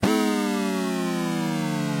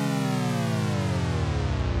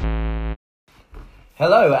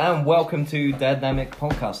Hello and welcome to Dadnamic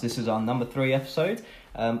Podcast. This is our number 3 episode.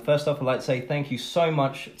 First off, I'd like to say thank you so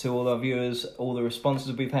much to all our viewers, all the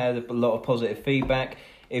responses we've had, a lot of positive feedback.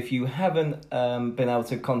 If you haven't been able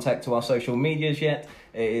to contact to our social medias yet,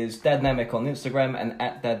 it is Dadnamic on Instagram and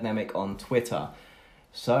at Dadnamic on Twitter.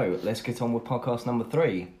 So let's get on with podcast number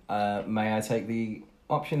 3. May I take the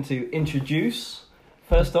option to introduce?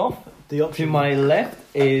 First off, The option. to my left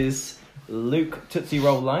is Luke Tootsie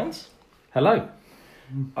Roll Lines. Hello.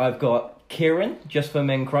 I've got Kieran, Just for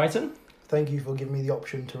Men Crichton. Thank you for giving me the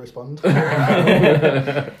option to respond.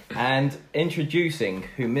 And introducing,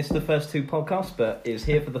 who missed the first 2 podcasts but is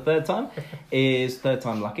here for the third time, is third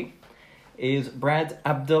time lucky, is Brad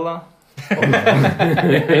Abdullah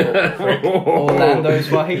Orlando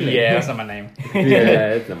Swahili. Yeah, that's not my name.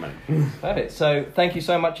 It's not my name. Perfect. So thank you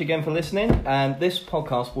so much again for listening. And this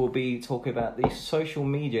podcast will be talking about the social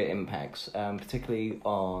media impacts, particularly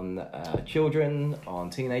on children,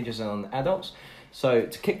 on teenagers and on adults. So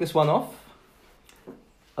to kick this one off,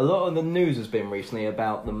 a lot of the news has been recently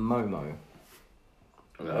about the Momo.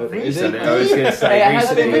 Is it? I was going to say It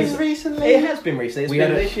has been recently. recently. It has been recently. It's We been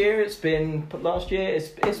had a- this year. It's been last year. It's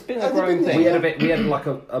been a Has it growing been this thing. We had like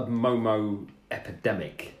a Momo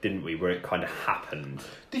epidemic, didn't we? Where it kind of happened.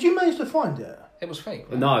 Did you manage to find it? It was fake.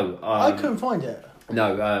 Right? No, I couldn't find it.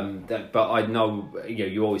 No, but I know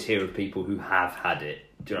you always hear of people who have had it.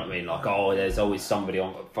 Do you know what I mean? Like, oh, there's always somebody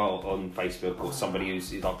on Facebook or somebody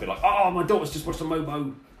who's like, be like, oh, my daughter's just watched a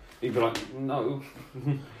Momo. You'd be like, no.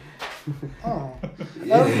 Oh,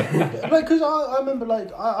 because I remember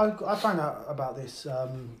I found out about this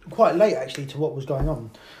quite late actually to what was going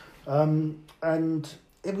on, and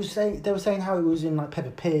it was they were saying how it was in like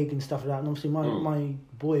Peppa Pig and stuff like that. And obviously my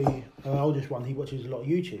boy, our oldest one, he watches a lot of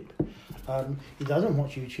YouTube. He doesn't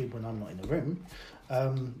watch YouTube when I'm not in the room,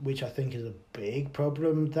 which I think is a big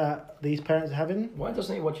problem that these parents are having. Why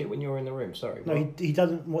doesn't he watch it when you're in the room? Sorry. No, he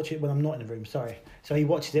doesn't watch it when I'm not in the room. Sorry, so he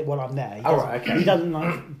watches it while I'm there. He Oh, doesn't- right, okay. He doesn't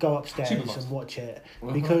like go upstairs Supervised. and watch it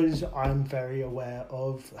Mhm. because I'm very aware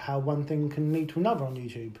of how one thing can lead to another on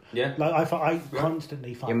YouTube. Yeah. Like I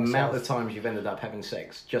constantly The find amount myself, of times you've ended up having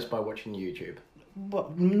sex just by watching YouTube.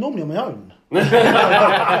 well, normally on my own.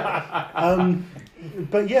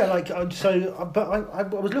 But yeah, I was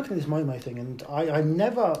looking at this Momo thing, and I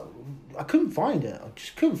couldn't find it. I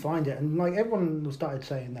just couldn't find it, and like everyone started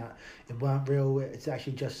saying that it weren't real. It's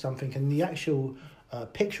actually just something, and the actual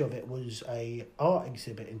picture of it was a art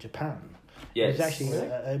exhibit in Japan. Yeah, It was actually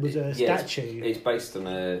it was a statue. It's based on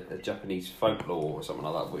a Japanese folklore or something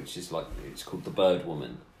like that, which is like it's called the Bird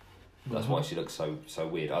Woman. That's why she looks so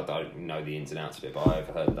weird. I don't know the ins and outs of it, but I've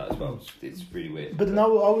heard that as well. It's really weird. But then I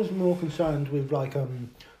was more concerned with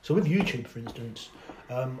so with YouTube, for instance.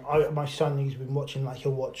 My son, he's been watching, like,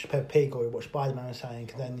 he'll watch Peppa Pig or he'll watch Spider-Man or something,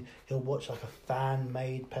 and then he'll watch like a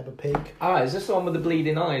fan-made Peppa Pig. Ah, is this the one with the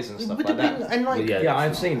bleeding eyes and stuff With like the that? big- and like Yeah,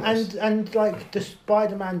 I've seen this. and like the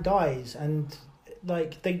Spider-Man dies, and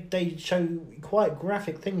like they show quite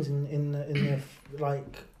graphic things in the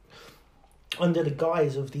like under the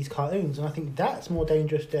guise of these cartoons, and I think that's more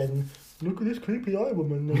dangerous than look at this creepy eye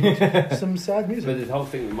woman and some sad But music. the whole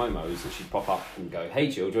thing with Momo is that she'd pop up and go,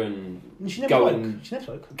 "Hey, children, And she never go spoke. and She never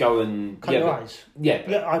spoke. go and Cut your eyes. Yeah, but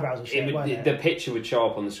Yeah, eyebrows and shit. weren't the it? picture would show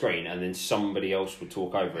up on the screen, and then somebody else would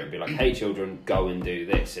talk over it and be like, "Hey, children, go and do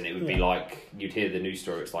this," and it would be Yeah. like you'd hear the news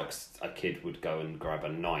story. It's like a kid would go and grab a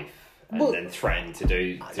knife and Well, then threaten to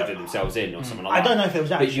do themselves in or something like I that. don't know if it was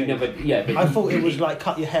that. But you never, yeah. But I thought it was like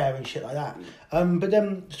cut your hair and shit like that. But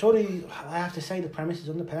then surely I have to say the premise is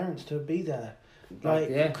on the parents to be there, like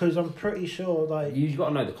Yeah. because I'm pretty sure like You've got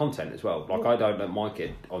to know the content as well. Like I don't let my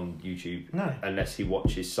kid on YouTube No. unless he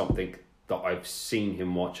watches something that I've seen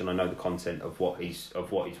him watch, and I know the content of what he's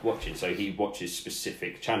watching. So he watches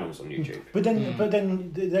specific channels on YouTube. But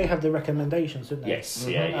then they have the recommendations, don't they? Yes,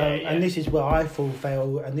 yeah. And this is where I fall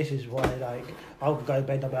fail, and this is why like I'll go to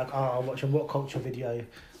bed and I'll be like, oh, I'll watch a What Culture video,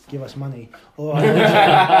 give us money, or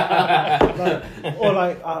I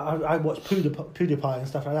watch PewDiePie and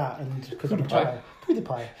stuff like that, and because I'm a child,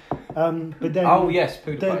 PewDiePie. But then Oh yes,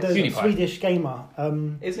 the PewDiePie. Swedish gamer.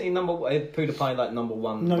 Isn't he PewDiePie like number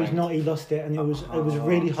 1? No, he's ranked? not. He lost it, and it was a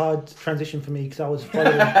really hard transition for me because I was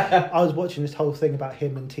following. I was watching this whole thing about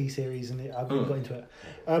him and T-Series, and I really got into it.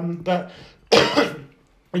 But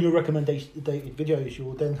in your recommendation videos, you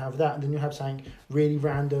will then have that, and then you have something really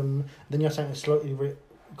random. Then you have something that slightly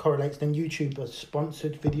correlates. Then YouTube has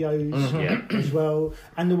sponsored videos as well.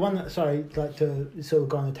 And the one that, sorry, like to sort of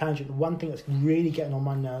go on a tangent. The one thing that's really getting on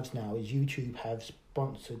my nerves now is YouTube have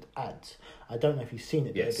sponsored ads. I don't know if you've seen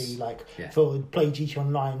it, but Yes. it'd be like Yeah. for Play GT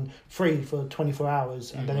Online free for 24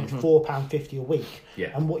 hours, and then it's £4.50 a week.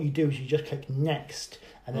 Yeah. And what you do is you just click next,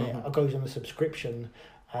 and then it goes on the subscription.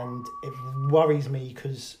 And it worries me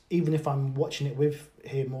because even if I'm watching it with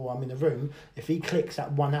him or I'm in the room, if he clicks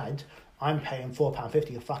that one ad, I'm paying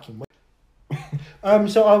 £4.50 a fucking week.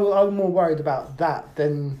 So I'm more worried about that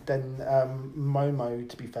than Momo,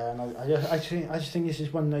 to be fair. And I just think this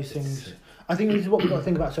is one of those things. I think this is what we've got to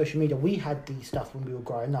think about social media. We had these stuff when we were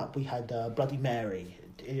growing up. We had Bloody Mary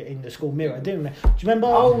in the school mirror, didn't we? Do you remember?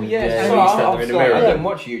 Oh yes, Yeah, so you I, stand I, there was in the like, mirror. I didn't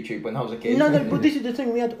watch YouTube when I was a kid. No, but this is the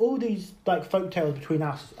thing. We had all these like folk tales between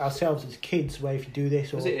ourselves as kids, where if you do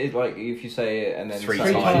this or Was it like if you say it and then Three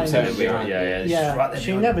Three times. times. Yeah, it's yeah, just right there she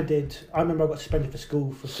behind never did. I remember I got suspended for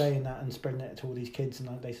school for saying that and spreading it to all these kids, and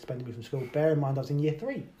they suspended me from school. Bear in mind, I was in year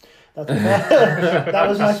 3. That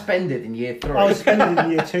was my. suspended in year 3. I was suspended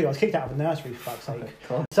in year 2. I was kicked out of the nursery, for fuck's sake.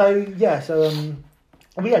 So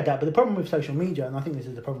we had that, but the problem with social media, and I think this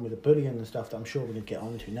is the problem with the bullying and stuff that I'm sure we're going to get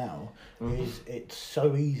onto now, is it's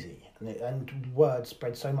so easy and word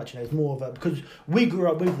spreads so much, and there's more of a, because we grew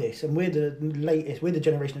up with this, and we're the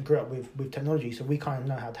generation that grew up with technology, so we kind of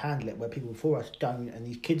know how to handle it, where people before us don't, and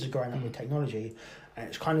these kids are growing up with technology, and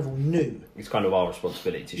it's kind of all new. It's kind of our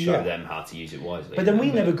responsibility to show them how to use it wisely. But then we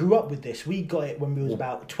never grew up with this. We got it when we was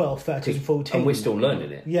about 12, 13, 14. And we're still learning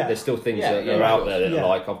it. Yeah. There's still things Yeah, that yeah, are of out course. there that Yeah. are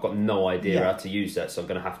like, I've got no idea Yeah. how to use that, so I'm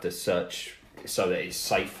going to have to search so that it's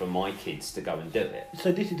safe for my kids to go and do it.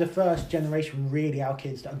 So this is the first generation, really, our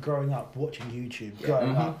kids that are growing up watching YouTube,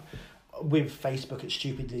 growing up with Facebook at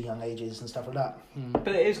stupidly young ages and stuff like that.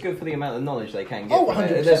 But it is good for the amount of knowledge they can get. Oh, from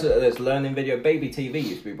it. 100%. There's learning video. Baby TV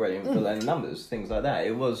used to be brilliant for learning numbers, things like that.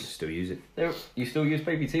 It was. Still use it. You still use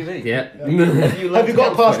Baby TV? Yeah. Have you Have you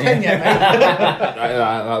got past 10 yet,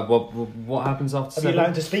 mate? What happens after Have you 7?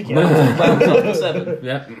 learned to speak yet? After 7.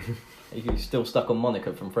 Yeah. Are you still stuck on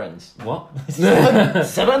Monica from Friends? What?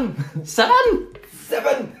 7?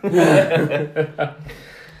 Because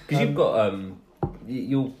you've got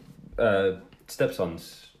your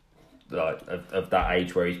stepson's like of that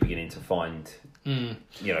age where he's beginning to find Mm.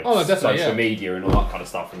 social definitely, media and all that kind of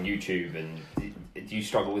stuff from YouTube. And do you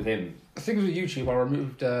struggle with him? The thing with YouTube, I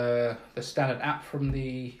removed the standard app from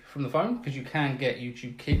the phone because you can get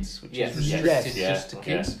YouTube Kids, which Yes. is restricted Yes. just to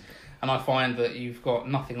kids. And I find that you've got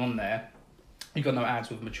nothing on there. You've got no ads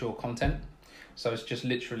with mature content. So it's just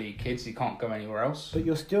literally kids. You can't go anywhere else. But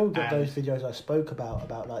you'll still get And- those videos I spoke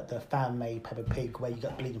about like the fan-made Peppa Pig where you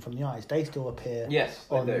get bleeding from the eyes. They still appear Yes,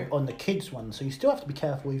 they do. on the kids one. So you still have to be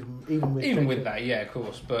careful even with Even things with that, yeah, of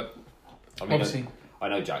course. But I mean, obviously, I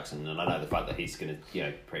know Jackson, and I know the fact that he's going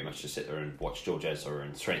to, pretty much just sit there and watch George Ezra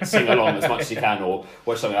and sing along as much as he can, or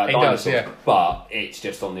watch something like He does, dinosaurs. yeah. But it's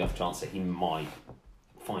just on the off chance that he might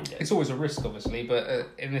find it. it's always a risk, obviously. But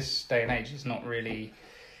in this day and age, it's not really.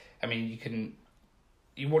 I mean,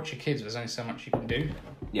 you watch your kids. There's only so much you can do.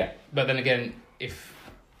 Yeah. But then again, if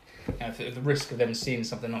the risk of them seeing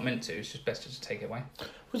something not meant to, it's just best to just take it away.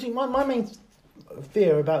 Well, see, my main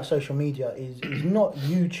fear about social media is not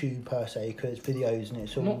YouTube per se, because it's videos and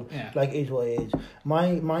it's all like it is what it is.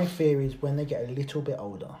 My fear is when they get a little bit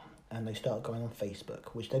older and they start going on Facebook,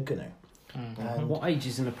 which they're gonna. And What age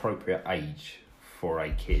is an appropriate age for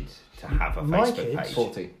a kid to have a My Facebook kids- page?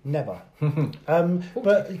 40. never.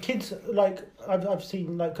 But kids, like I've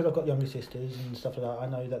seen, like, because I've got younger sisters and stuff like that. I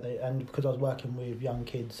know that and because I was working with young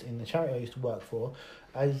kids in the charity I used to work for,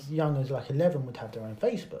 as young as like 11 would have their own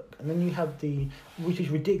Facebook, and then you have which is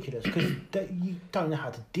ridiculous because you don't know how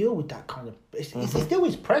to deal with that kind of. It still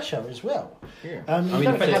is pressure as well. Yeah. You I mean, don't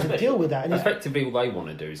know how to effectively- deal with that. And Effectively, all they want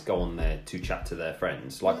to do is go on there to chat to their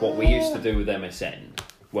friends, like what we used to do with MSN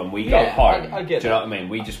when we go Yeah, home. I get do you know what I mean?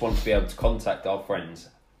 We just want to be able to contact our friends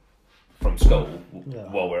from school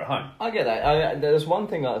while we're at home. I get that. There's one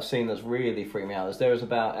thing that I've seen that's really freaked me out. Is there is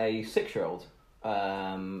about a 6-year-old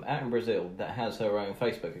out in Brazil that has her own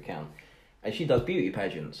Facebook account, and she does beauty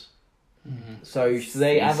pageants. So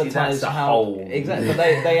they that's advertise the how whole- exactly. But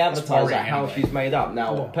they advertise worrying that how anyway. she's made up.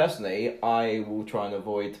 Now, Yeah. personally, I will try and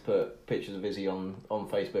avoid to put pictures of Izzy on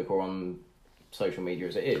Facebook or on social media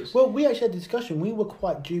as it is. Well, we actually had a discussion. We were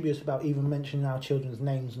quite dubious about even mentioning our children's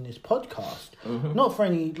names in this podcast. Not for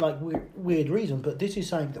any like weird reason, but this is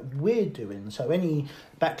something that we're doing. So any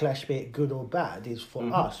backlash, be it good or bad, is for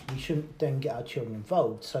us. We shouldn't then get our children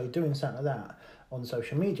involved. So doing something like that on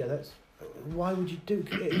social media, that's why would you do?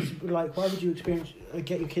 It's like, why would you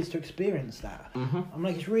get your kids to experience that? I'm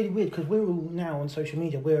like, it's really weird because we're all now on social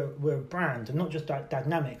media. We're a brand, and not just like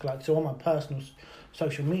dynamic. Like, so on my personal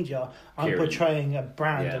social media, I'm Kieran. portraying a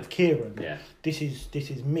brand Yeah. of Kieran. Yeah. This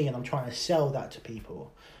is me, and I'm trying to sell that to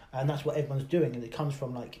people. and that's what everyone's doing, and it comes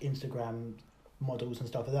from like Instagram models and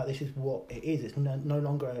stuff like that. This is what it is. It's no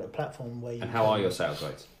longer a platform where you. And how are your sales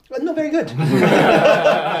rates? Not very good.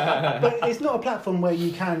 But it's not a platform where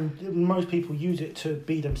you can. Most people use it to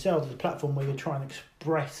be themselves. It's a platform where you're trying to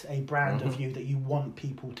express a brand of you that you want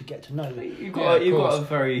people to get to know. You've got a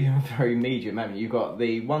very, very medium, haven't you? You've got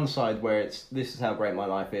the one side where it's, this is how great my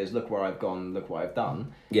life is, look where I've gone, look what I've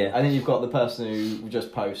done. Yeah. And then you've got the person who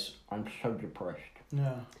just posts, I'm so depressed.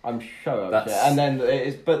 Yeah. I'm so upset. And then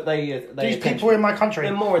it's, but they these people in my country,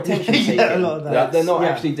 they're more attention seeking. A lot of that. They're not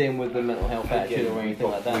actually dealing with the mental health attitude or anything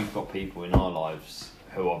like that. We've got people in our lives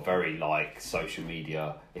who are very like social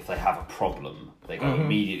media. If they have a problem, they go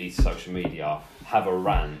immediately to social media, have a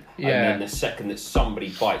rant, and then the second that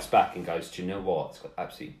somebody bites back and goes, do you know what? It's got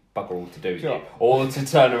absolutely bugger all to do with you. Or to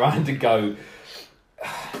turn around and go,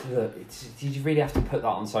 look, did you really have to put that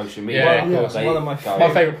on social media? Yeah, of course. One of my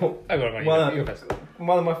favourite.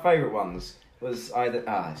 One of my favourite ones was either.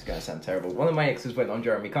 It's going to sound terrible. One of my exes went on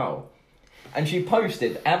Jeremy Kyle, and she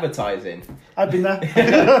posted advertising. I've been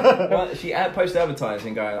there. She posted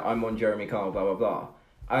advertising going, "I'm on Jeremy Kyle, blah blah blah."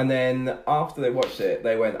 And then after they watched it,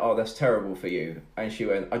 they went, "Oh, that's terrible for you." And she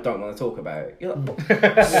went, "I don't want to talk about it." You're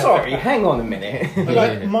like, sorry, hang on a minute.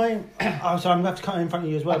 Like so I'm going to have to cut in front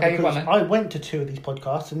of you as well, Okay, because I went to 2 of these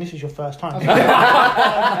podcasts, and this is your first time.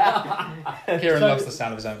 Kieran loves the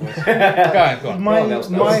sound of his own voice. Go on.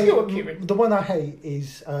 The one I hate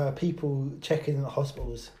is people checking in the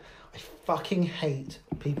hospitals. I fucking hate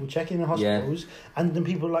people checking in hospitals, and then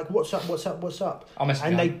people are like, "What's up? What's up? What's up?"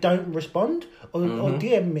 And they don't respond or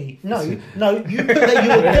DM me. No, you put that you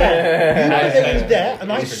were there. You put that you was there, and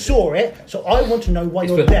I saw it, so I want to know why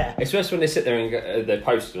you're there. It's just when they sit there and they're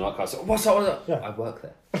posting like, "What's up? What's up?" Yeah. I work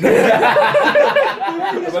there. I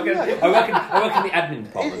work in the admin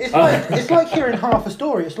department. It's like hearing half a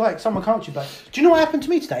story. It's like someone comes to you like, "Do you know what happened to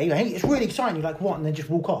me today? Hey, it's really exciting." You're like, "What?" And then just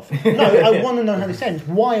walk off. No, I want to know how this ends.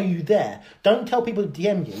 Why are you there? Don't tell people to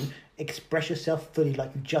DM you. Express yourself fully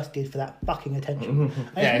like you just did for that fucking attention.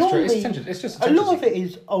 It's true. It's attention. It's just attention. A lot of it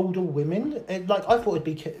is older women. Like I thought it'd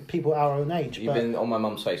be people our own age. You've been on my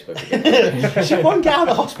mum's Facebook again. She won't get out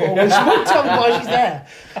of the hospital. She won't tell me why she's there.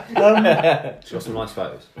 She's got some nice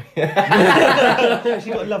photos.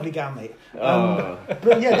 She's got a lovely gown, mate.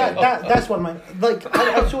 But yeah, that's one of my... Like,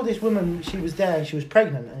 I saw this woman, she was there, and she was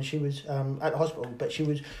pregnant, and she was at the hospital, but she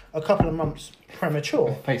was a couple of months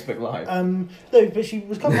premature. Facebook Live. No, but she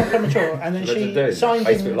was a couple of months premature, and then she signed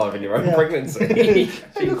in... Facebook Live in your own pregnancy.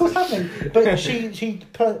 Look what's happening. But she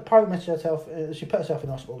private messaged herself, she put herself in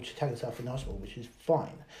the hospital, she tagged herself in the hospital, which is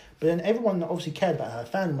fine. But then everyone that obviously cared about her,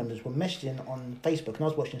 family members, were messaging on Facebook, and I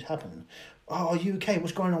was watching this happen. "Oh, are you okay?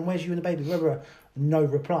 What's going on? Where's you and the baby?" No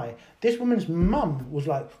reply. This woman's mum was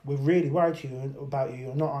like, "We're really worried about you.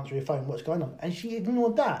 You're not answering your phone. What's going on?" And she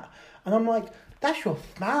ignored that. And I'm like, that's your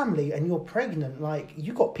family, and you're pregnant. Like,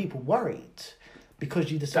 you got people worried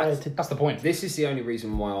because you decided to... That's the point. This is the only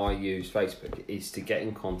reason why I use Facebook, is to get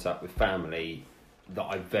in contact with family that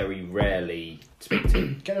I very rarely speak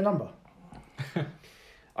to. Get a number.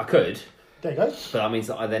 I could. There you go. But that means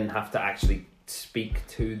that I then have to actually speak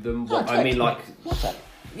to them. WhatsApp.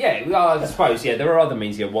 Yeah, well, I suppose, there are other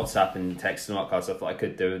means, WhatsApp and text and all that kind of stuff that I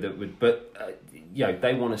could do that would, but,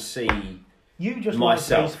 they want to see you just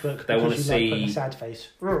myself. Like Facebook they want to you see... Like putting a sad face.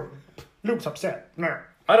 Luke's upset. No.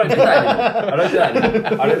 I don't do that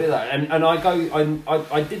anymore. I don't do that. And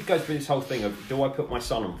I did go through this whole thing of, do I put my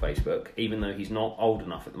son on Facebook, even though he's not old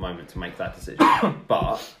enough at the moment to make that decision?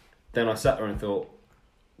 But then I sat there and thought,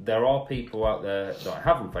 there are people out there that I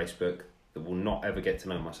have on Facebook that will not ever get to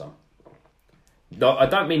know my son. No, I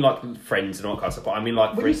don't mean like friends and all that kind of stuff, but I mean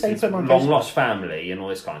like, for instance, long lost family and all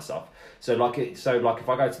this kind of stuff. So like if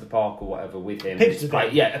I go to the park or whatever with him, it's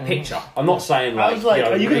great. Yeah, a picture. I'm not saying like. I was like,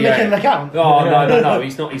 are you going to make an account? Oh no.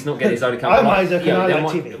 He's not getting his own account. I'm Isaac and I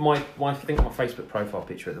like TV. I think my Facebook profile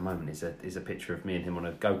picture at the moment is a picture of me and him on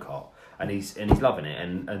a go-kart, and he's loving it,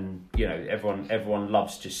 and everyone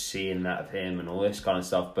loves just seeing that of him and all this kind of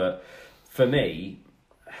stuff. But for me,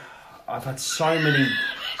 I've had so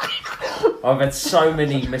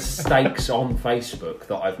many mistakes on Facebook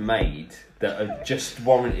that I've made that have just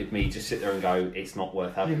warranted me to sit there and go, it's not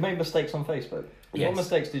worth having. You've made mistakes on Facebook? Yes. What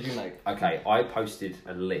mistakes did you make? Okay, I posted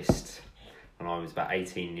a list when I was about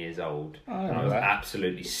 18 years old. And I was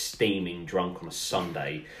absolutely steaming drunk on a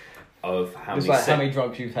Sunday of how many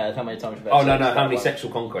drugs you've had, how many times you've had how many sexual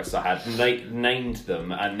conquests I had, and they named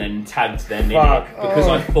them and then tagged them in it because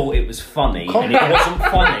I thought it was funny, and it wasn't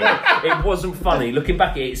funny. It wasn't funny. Looking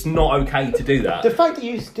back at it, it's not okay to do that. The fact that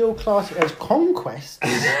you still class it as conquests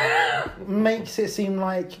makes it seem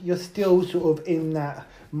like you're still sort of in that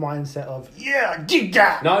mindset of dig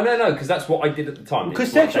that. No, because that's what I did at the time.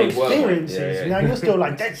 Because It's what sexual they were. experiences, you know, you're still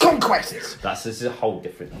like they're conquests. This is a whole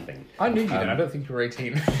different thing. I knew you then. I don't think you were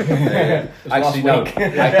 18. Actually, no.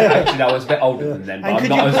 Actually, no. I was a bit older than then, but And I'm could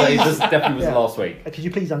not. you please- It just definitely was last week. Could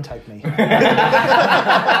you please untag me?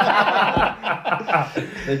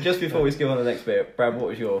 So just before we skip on the next bit, Brad, what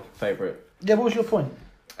was your favourite? Yeah, what was your point?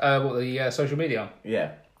 The social media.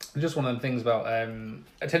 Yeah. Just one of the things about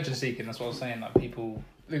attention seeking. That's what I was saying. Like people,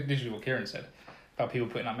 literally what Kieran said about people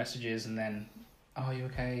putting up messages and then, "Oh, are you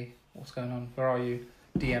okay? What's going on? Where are you?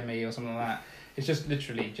 DM me or something like that." It's just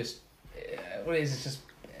literally just what it is. It's just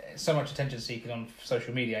so much attention seeking on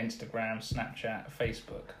social media: Instagram, Snapchat,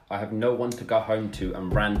 Facebook. I have no one to go home to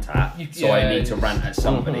and rant at, so I need to rant at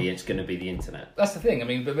somebody. It's going to be the internet. That's the thing. I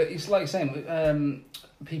mean, but it's like saying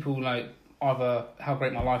people like either how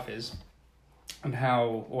great my life is. And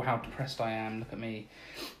how depressed I am, look at me.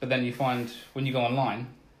 But then you find, when you go online,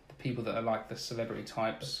 the people that are like the celebrity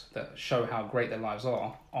types that show how great their lives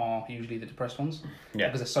are usually the depressed ones. Yeah.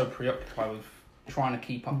 Because they're so preoccupied with trying to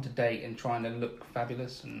keep up to date and trying to look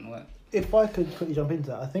fabulous and all that. If I could quickly jump into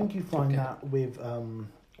that, I think you find that with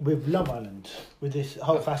Love Island, with this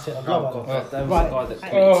whole facet of Love Island. That was Right. the guy that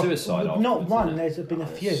committed suicide. Not afterwards, one. isn't it? There's been a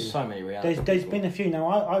few. So many reality. There's been a few. Now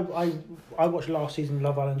I watched last season of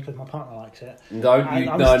Love Island because my partner likes it. No. I'm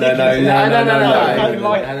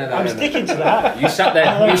sticking to that. You sat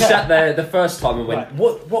there. Okay. You sat there the first time and went,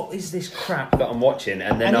 Right. "What is this crap that I'm watching?"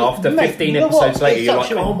 And then And after mate, 15 you know what? episodes later, It you're sucks like,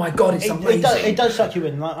 you in. "Oh my god, it's amazing!" It does suck you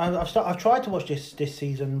in. Like, I've tried to watch this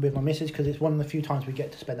season with my missus because it's one of the few times we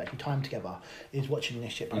get to spend actually time together is watching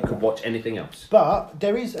this shit. You program. could watch anything else. But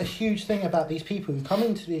there is a huge thing about these people who come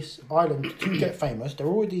into this island to get famous. They're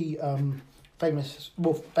already famous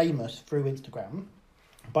through Instagram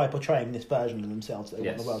by portraying this version of themselves that they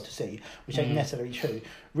want the world to see, which ain't necessarily true.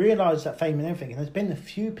 Realise that fame and everything, and there's been a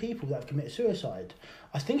few people that have committed suicide.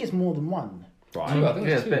 I think it's more than one. Right. I think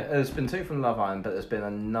it's two. There's been two from Love Island, but there's been a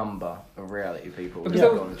number of reality people. Because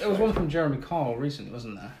there was one from Jeremy Kyle recently,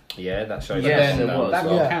 wasn't there? Yeah, that shows. But Yes, then there was. that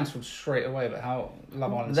got Yeah. cancelled straight away. But how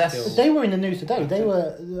Love Island That's- still... They were in the news today. They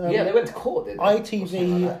were they went to court, didn't they?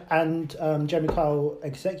 ITV and Jeremy Kyle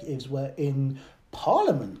executives were in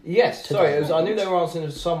Parliament. Yes, today. sorry. I knew they were answering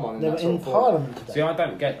to someone. They were in Parliament today. See, I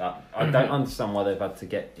don't get that. I don't understand why they've had to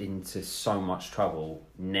get into so much trouble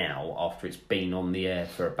now after it's been on the air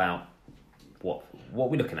for about what are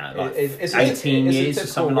we looking at? Like It's 18 it's a years or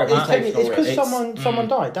typical something like reputation. that. It's because It's- someone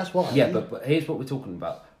died. That's why. Yeah, but here's what we're talking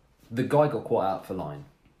about. The guy got caught out for lying,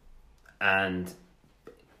 and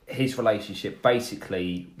his relationship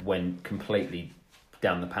basically went completely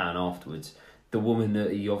down the pan afterwards. The woman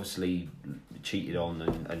that he obviously cheated on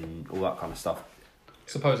and all that kind of stuff,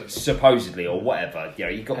 supposedly or whatever, you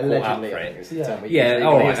know, he got caught out for it. Yeah,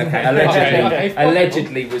 all right, okay.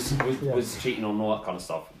 Allegedly was cheating on all that kind of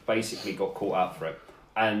stuff. Basically, got caught out for it,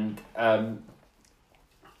 and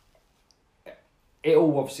it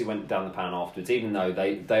all obviously went down the pan afterwards. Even though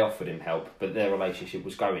they offered him help, but their relationship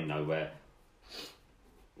was going nowhere.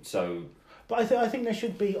 So, but I think there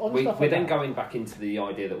should be on we're stuff like then that. going back into the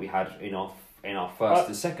idea that we had in our first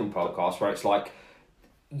and second podcast, where it's like,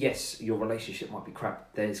 yes, your relationship might be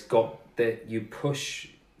crap.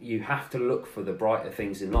 You have to look for the brighter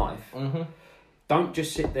things in life. Mm-hmm. Don't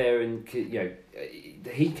just sit there and, you know,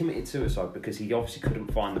 he committed suicide because he obviously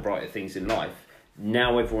couldn't find the brighter things in life.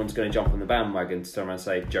 Now everyone's going to jump on the bandwagon to turn around and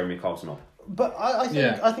say Jeremy Kyle's not. But I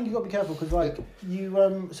think you've got to be careful because like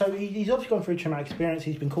you so he's obviously gone through a traumatic experience.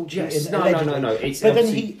 He's been caught cheating. Yes, no. It's but then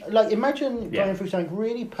obviously- imagine going through something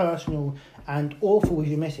really personal and awful with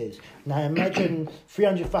your missus. Now imagine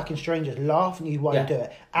 300 fucking strangers laughing at you while you do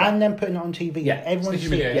it, and then putting it on TV. Yeah. And everyone It's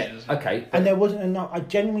sees it. humiliating. Okay. And there wasn't enough. I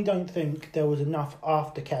genuinely don't think there was enough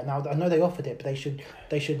aftercare. Now I know they offered it, but they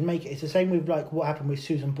should make it. It's the same with like what happened with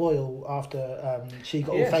Susan Boyle after she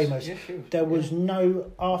got all famous. Yes, she was. There was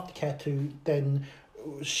no aftercare to then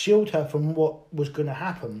shield her from what was going to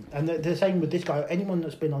happen. And the same with this guy. Anyone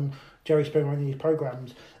that's been on Jerry Springer or any of these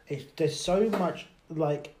programs, there's so much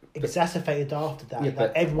like exacerbated after that Yeah, that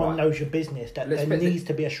but- everyone right. knows your business. That Let's there put needs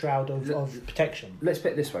to be a shroud of protection. Let's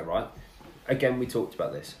put it this way, right? Again, we talked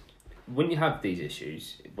about this. When you have these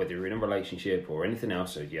issues, whether you're in a relationship or anything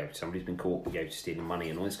else, or somebody's been caught, stealing money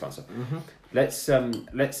and all this kind of stuff.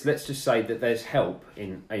 Mm-hmm. Let's just say that there's help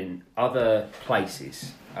in other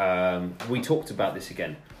places. We talked about this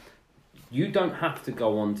again. You don't have to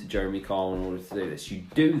go on to Jeremy Kyle in order to do this. You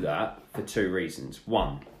do that for two reasons.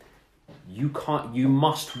 One, you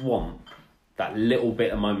must want that little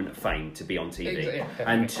bit of moment of fame to be on TV. Yeah,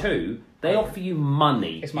 and two, they offer you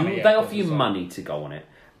money. It's money, They yeah, offer you it's like- money to go on it.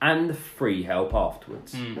 and the free help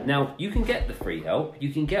afterwards. Now, you can get the free help,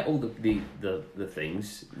 you can get all the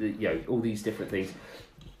things, all these different things,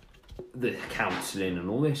 the counselling and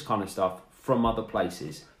all this kind of stuff from other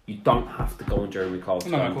places. You don't have to go on Jeremy Kyle to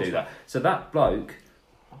go and do that. So that bloke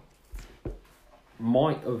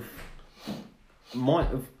might have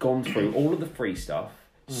gone through all of the free stuff,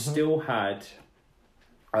 still had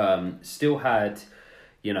no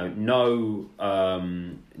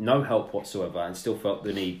help whatsoever, and still felt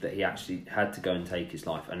the need that he actually had to go and take his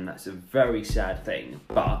life, and that's a very sad thing.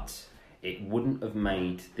 But it wouldn't have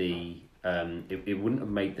made it wouldn't have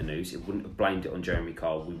made the news. It wouldn't have blamed it on Jeremy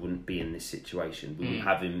Kyle. We wouldn't be in this situation. We wouldn't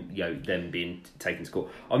have him, them being taken to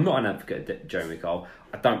court. I'm not an advocate of Jeremy Kyle.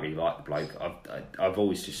 I don't really like the bloke. I've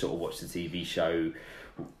always just sort of watched the TV show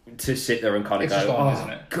to sit there and kind of go, isn't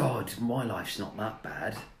it? God, my life's not that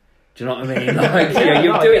bad. Do you know what I mean? Like,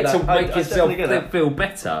 you do it to make yourself feel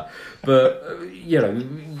better. But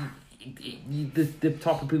the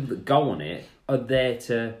type of people that go on it are there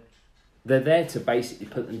to basically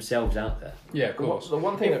put themselves out there. Yeah, of course. The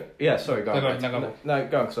one thing sorry, go on. No,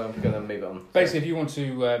 go on, because I'm going to move it on. Basically, if you want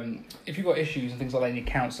to, if you've got issues and things like that, you need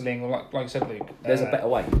counselling, or like I said, Luke, there's a better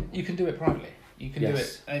way. You can do it privately. You can do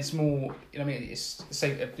it, and it's more. It's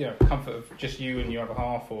safe. Comfort of just you and your other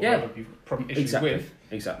half, or whoever you've issues with.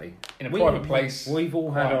 Exactly. In a private place. We've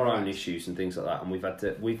all had our own issues and things like that, and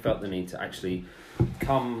we felt the need to actually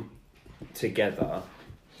come together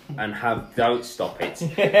and don't stop it.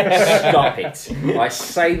 Stop it. I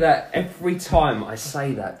say that every time I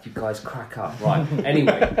say that, you guys crack up. Right.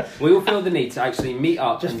 Anyway, we all feel the need to actually meet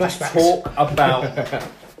up and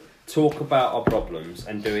talk about our problems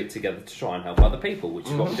and do it together to try and help other people, which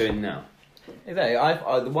is what we're doing now.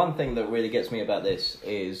 Exactly. The one thing that really gets me about this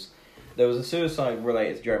is there was a suicide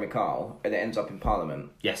related to Jeremy Kyle, and it ends up in Parliament.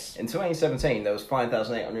 Yes. In 2017, there was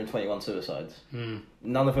 5,821 suicides.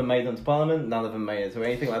 None of them made it to Parliament. None of them made it to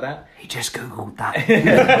anything like that. He just googled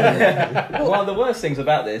that. One of the worst things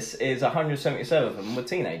about this is 177 of them were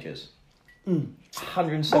teenagers.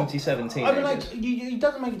 177 teenagers. I mean, it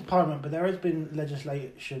doesn't make it to Parliament, but there has been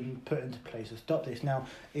legislation put into place to stop this. Now,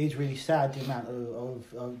 it is really sad the amount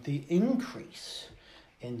of the increase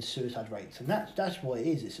in suicide rates, and that's what it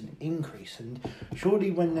is. It's an increase, and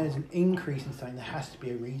surely when there's an increase in something, there has to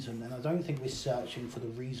be a reason, and I don't think we're searching for the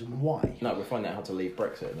reason why. No, we're finding out how to leave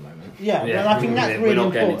Brexit at the moment. Yeah, and I think that's really important. We're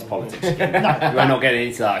not getting into politics again. We're not getting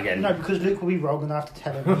into that again. No, because Luke will be wrong, and I have to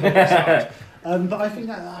tell him. But I think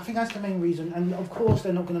that's the main reason, and of course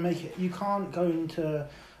they're not going to make it. You can't go into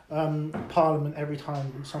Parliament every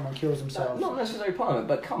time someone kills themselves. Not necessarily Parliament,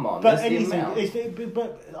 but come on. But anything,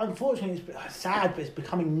 but unfortunately, it's sad, but it's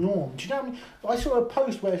becoming norm. Do you know what I mean? I saw a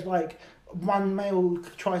post where it's like one male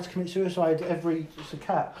tries to commit suicide it's a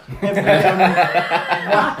cat.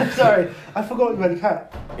 Sorry, I forgot you had a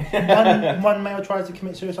cat. One male tries to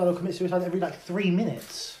commit suicide every 3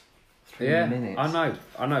 minutes. Minutes. I know,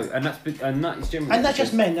 and that is generally. And that's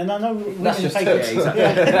just men, and I know that's just exactly.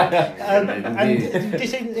 And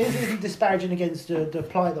this isn't disparaging against the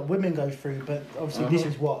plight that women go through, but obviously this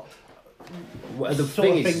is what. Well, the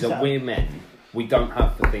thing is that we're men. We don't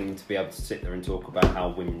have the thing to be able to sit there and talk about how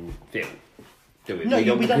women feel. Do we? No, we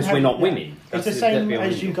don't because we're not women. It's the same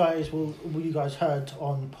as you guys heard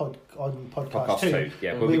on podcast 2.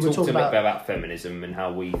 Yeah, but we talked a little bit about feminism and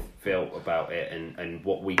how we felt about it and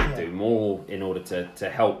what we could do more in order to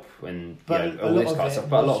help and all this kind of stuff.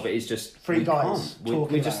 But a lot of it is just three guys.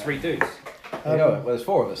 We're just three dudes. Well, there's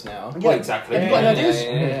 4 of us now. Yeah, exactly. Have you got any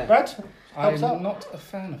ideas? Brad? I'm not a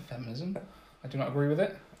fan of feminism. I do not agree with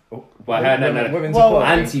it. Well, no. Women's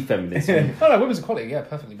equality. Anti-feminism. No, women's equality, yeah,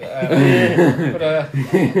 perfectly. But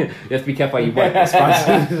you have to be careful how you word this,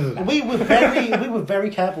 right? we were very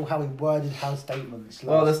careful how we worded our statements.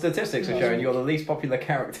 Well, the statistics are showing you're the least popular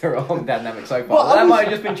character on Dynamic so far. Well, that might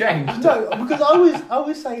have just been changed. No, because I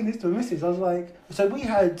was saying this to a missus. I was like, so we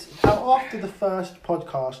had after the first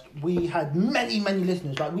podcast, we had many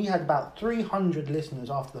listeners. Like we had about 300 listeners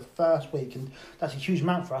after the first week, and that's a huge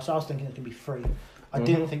amount for us. I was thinking it's gonna be free. I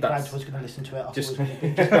didn't think Brad was going to listen to it. I just thought it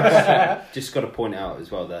was going to be just got to point out as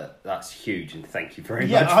well that that's huge, and thank you very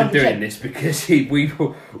much for doing this, because we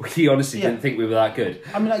honestly didn't think we were that good.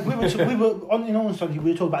 I mean, like we were in all honesty,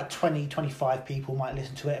 we were talking about 20-25 people might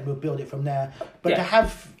listen to it, and we'll build it from there. But to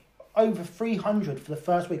have over 300 for the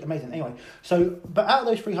first week, amazing. Anyway, but out of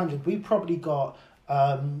those 300, we probably got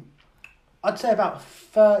I'd say about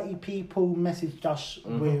 30 people messaged us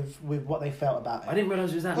with what they felt about it. I didn't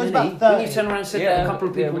realise it was that It was many. about 30. When you turn around and said that a couple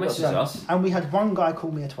of people we got messaged some. us. And we had one guy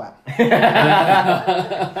call me a twat.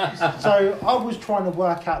 So I was trying to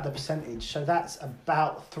work out the percentage. So that's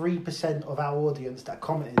about 3% of our audience that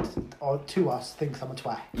commented to us thinks I'm a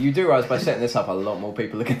twat. You do realise by setting this up, a lot more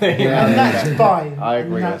people are going to hear And it. that's fine. I agree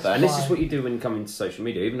And with that's that. And this is fine. what you do when you come into social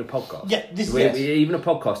media, even a podcast. Yeah, this We- is even a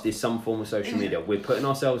podcast is some form of social media. We're putting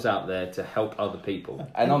ourselves out there to help other people.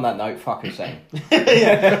 And on that note, fuck Hussein.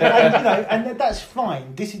 and that's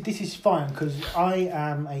fine. This is fine because I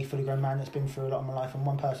am a fully grown man that's been through a lot of my life, and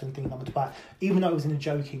one person thinking I'm a twat, even though it was in a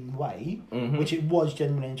joking way, which it was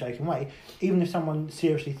genuinely in a joking way. Even if someone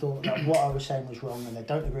seriously thought that what I was saying was wrong and they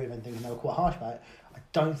don't agree with anything and they were quite harsh about it, I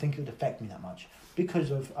don't think it would affect me that much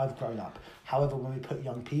because I've grown up. However, when we put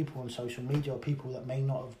young people on social media or people that may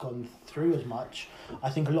not have gone through as much, I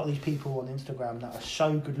think a lot of these people on Instagram that are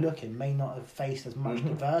so good looking may not have faced as much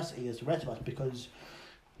diversity as the rest of us, because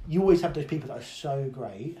you always have those people that are so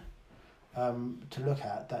great to look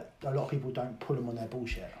at that a lot of people don't put them on their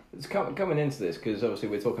bullshit. It's coming into this because obviously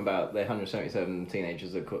we're talking about the 177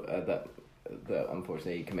 teenagers that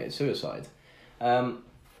unfortunately committed suicide.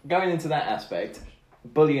 Going into that aspect,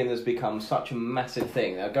 bullying has become such a massive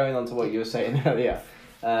thing. Now, going on to what you were saying earlier,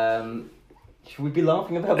 should we be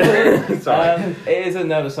laughing about bullying? Sorry. It is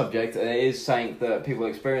another subject, and it is something that people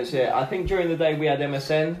experience it. I think during the day we had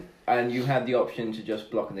MSN, and you had the option to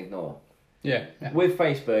just block and ignore. Yeah. With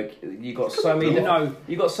Facebook, you got so many.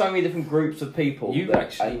 You got so many different groups of people. You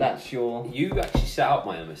and that's your. You actually set up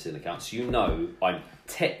my MSN account, so you know I'm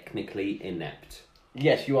technically inept.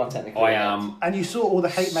 Yes, you are technically. I inept. am. And you saw all the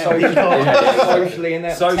hate mail. Socially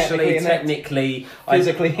inept. Socially, technically, technically,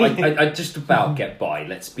 physically. I just about get by.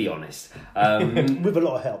 Let's be honest. With a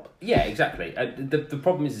lot of help. Yeah, exactly. The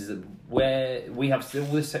problem is that where we have all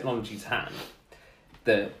this technology to hand,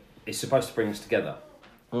 that is supposed to bring us together.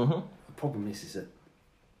 Mm-hmm. The problem is that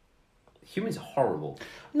humans are horrible.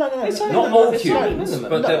 No. It's no, only- Not no, all it's humans, not-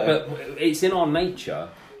 but no. it's in our nature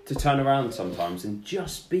to turn around sometimes and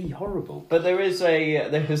just be horrible. But there is a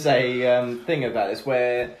thing about this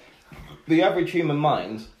where the average human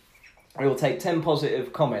mind, it will take 10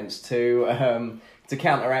 positive comments to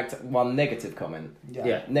counteract one negative comment.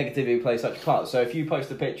 Yeah. Negativity plays such a part. So if you post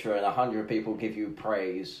a picture and 100 people give you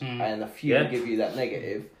praise and a few Yeah. give you that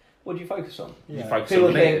negative, what do you focus on? You focus People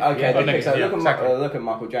on the think, negative. okay, Yeah. they Negative, pick up, yeah, look, exactly. look at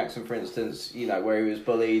Michael Jackson, for instance, you know, where he was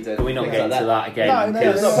bullied and Can we not things get like into that again? No,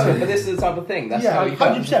 It's not, Yeah. but this is the type of thing. That's Yeah, how you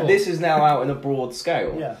 100%. This is now out on a broad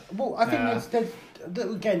scale. Yeah. Well, I think Yeah. there's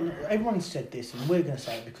again, everyone said this, and we're going to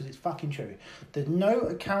say it because it's fucking true. There's no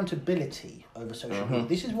accountability over social media.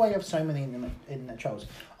 This is why you have so many internet trolls.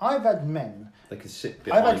 I've had men. They can sit I've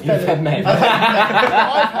behind had you. fellas. men. I've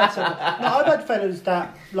had fellas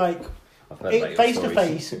that like I've heard about your face to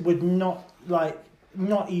stories. face would not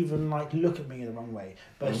even look at me in the wrong way,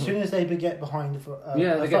 but as soon as they get behind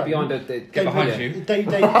Yeah, they get phone, behind Get They- behind yeah. you. They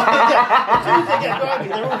as soon as they get behind me,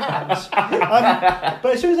 they're all hands.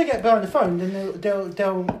 But as soon as they get behind the phone, then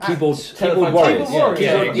they'll act. Keyboard Telephone warriors.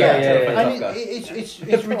 warriors. Yeah. And Tough guy.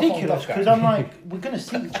 it's ridiculous because I'm like, we're gonna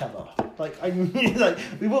see each other. Like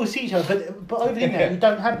we will see each other, but over the internet we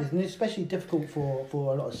don't have this, and it's especially difficult for a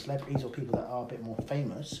lot of celebrities or people that are a bit more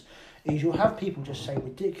famous. Is you'll have people just say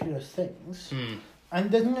ridiculous things. And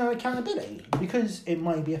there's no accountability because it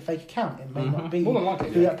might be a fake account. It may not be More than likely,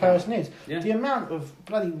 who yeah. that person is. Yeah. The amount of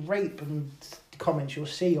bloody rape and comments you'll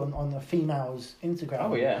see on the female's Instagram.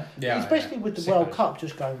 Oh yeah. Yeah. Especially with the Sickos. World Cup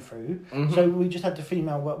just going through. So we just had the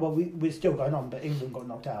female. Well, we're still going on, but England got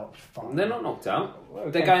knocked out. Fine. They're not knocked out. Well,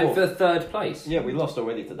 we They're came going fourth. for third place. Yeah, we lost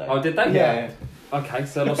already today. Oh, did they? Yeah. Okay,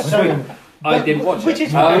 so lost to So- Sweden. I didn't watch which it.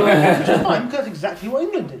 is fine. Oh. Which is fine because that's exactly what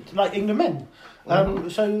England did. Like England men.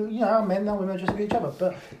 So our men and women just each other.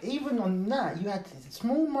 But even on that, you had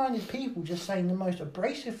small-minded people just saying the most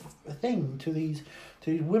abrasive thing to these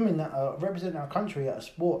women that are representing our country at a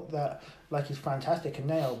sport that is fantastic, and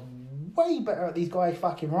they are way better at these guys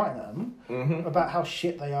fucking writing at them about how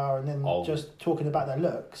shit they are, and then Oh. just talking about their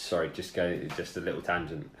looks. Sorry, just a little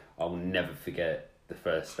tangent. I'll never forget the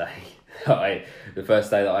first day that I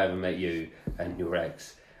ever met you and your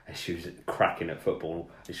ex, and she was cracking at football.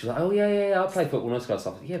 And she was like, "Oh yeah, I play football and all this kind of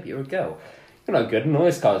stuff." Yeah, but you're a girl. You're no good and all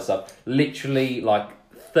this kind of stuff. Literally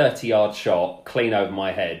 30-yard shot, clean over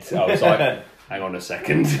my head. I was like, hang on a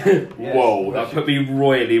second. Whoa, that put me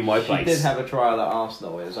royally in my She place. did have a trial at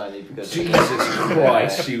Arsenal. It was only because Jesus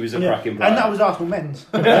Christ, she was a cracking player. And that was Arsenal men's.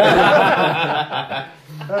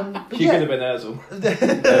 But she yeah, could have been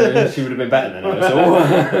Ozil. She would have been better than us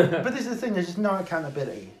all. but this is the thing, there's just no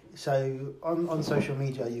accountability. So on social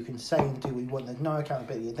media, you can say and do what you want. There's no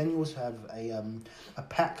accountability. Then you also have a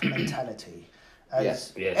pack mentality,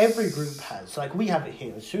 as Yes. every group has. Like we have it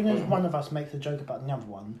here. As soon as one of us makes a joke about the other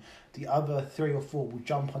one, the other 3 or 4 will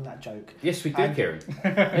jump on that joke. Yes, we do, And- Kieran.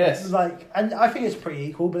 Yes. Like, and I think it's pretty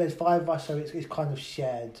equal. But there's 5 of us, so it's kind of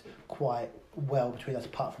shared quite well between us.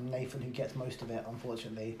 Apart from Nathan, who gets most of it,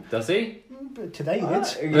 unfortunately. Does he? But today he Ah,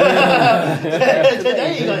 did. yeah.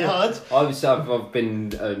 Today he got it hard. I've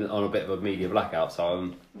been on a bit of a media blackout, so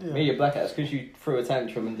I'm. Yeah. Media blackouts because you threw a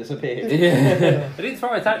tantrum and disappeared. I didn't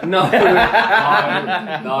throw it out. No,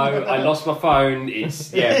 I lost my phone.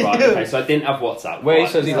 It's right. Okay, so I didn't have WhatsApp. Where he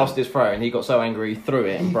Right. says he lost his phone, he got so angry he threw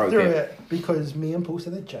it and He broke threw it. it because me and Paul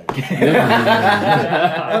said a joke.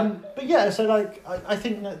 But yeah, so like I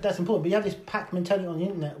think that's important. But you have this pack mentality on the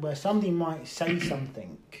internet where somebody might say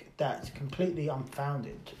something that's completely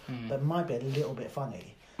unfounded, that might be a little bit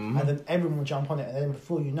funny, and then everyone will jump on it, and then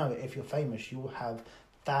before you know it, if you're famous, you will have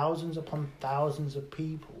thousands upon thousands of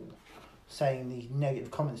people saying these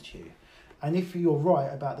negative comments to you. And if you're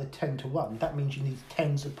right about the 10 to 1, that means you need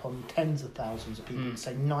tens upon tens of thousands of people to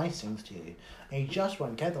say nice things to you. And you just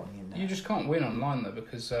won't get on the internet. You just can't win online though,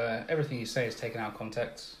 because everything you say is taken out of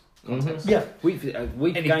context. Yeah. We've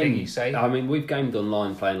Anything gamed. you say. I mean, we've gamed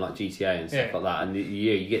online playing like GTA and stuff Yeah. like that, and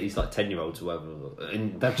you get these like 10-year-olds or whatever,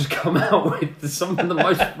 and they've just come out with some of the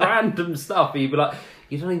most random stuff. And you'd be like,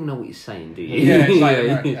 you don't even know what you're saying, do you? Yeah, it's like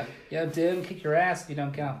America. Yo, dude, kick your ass if you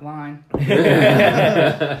don't get offline.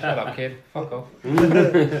 Shut up, kid. Fuck off.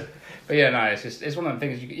 But yeah, no, it's one of the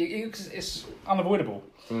things. It's unavoidable.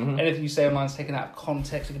 Anything you say online is taken out of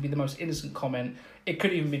context. It could be the most innocent comment. It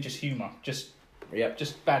could even be just humour, just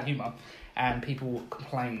bad humour, and people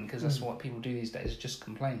complain because that's what people do these days. Just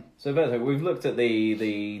complain. So Berto, we've looked at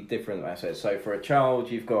the different aspects. So for a child,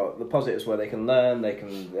 you've got the positives where they can learn, they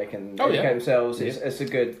can educate themselves. It's a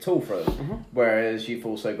good tool for them. Whereas you've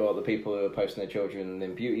also got the people who are posting their children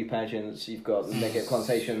in beauty pageants. You've got the negative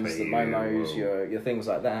connotations, the momos, your things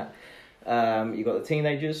like that. You've got the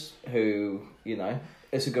teenagers who,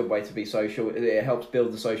 it's a good way to be social. It helps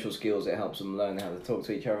build the social skills. It helps them learn how to talk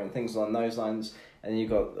to each other and things along those lines. And you've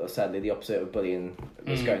got, sadly, the opposite of bullying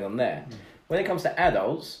that's going on there. When it comes to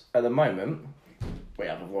adults, at the moment, we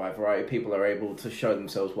have a wide variety. People are able to show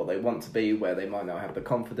themselves what they want to be, where they might not have the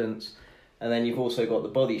confidence. And then you've also got the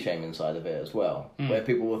body shaming side of it as well, where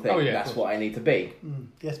people will think, that's what I need to be.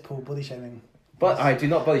 Yes, Paul, body shaming. But I do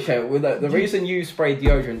not body shame. The reason you sprayed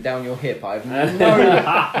deodorant down your hip, I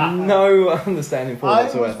have no understanding for I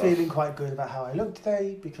whatsoever. was feeling quite good about how I looked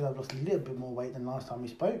today because I've lost a little bit more weight than last time we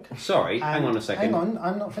spoke. Sorry, hang And- on a second. Hang on,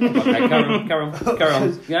 I'm not finished. Okay, carry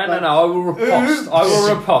on. Yeah, no, I will riposte. I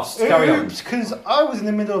will riposte. Carry on. Because I was in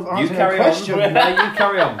the middle of You answering carry a question. on. No, you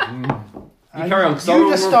carry on. You and carry on. 'Cause I You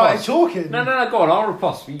will just started riposte. talking. No, go on. I'll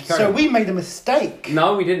riposte. You carry So on. we made a mistake.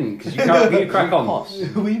 No, we didn't. Because you crack on.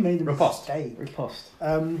 We made a Riposte. mistake. Riposte.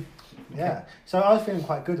 Yeah. So I was feeling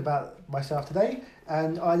quite good about myself today,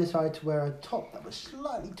 and I decided to wear a top that was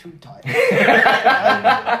slightly too tight. As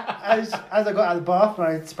I got out of the bath and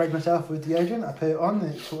I sprayed myself with deodorant, I put it on,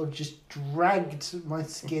 and it sort of just dragged my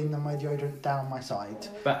skin and my deodorant down my side.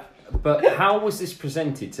 But how was this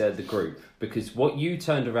presented to the group? Because what you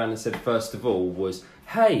turned around and said first of all was,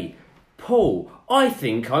 "Hey, Paul, I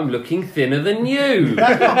think I'm looking thinner than you."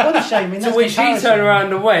 That's not body shaming. To That's which he comparison. turned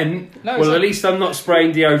around and went, No, "Well, it's at like- least I'm not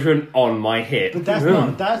spraying deodorant on my hip." But that's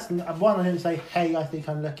not. That's one. I didn't say, "Hey, I think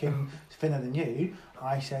I'm looking thinner than you."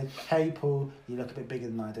 I said, "Hey, Paul, you look a bit bigger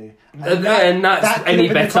than I do." And that's that could any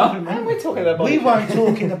have been a better? compliment. And we're talking about body We shaming. weren't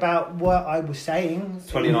talking about what I was saying.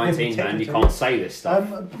 2019, man, you can't say this stuff.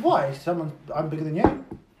 Why? I'm bigger than you.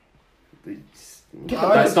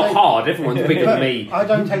 That's not hard. Everyone's bigger But than me. I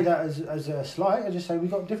don't take that as a slight. I just say we've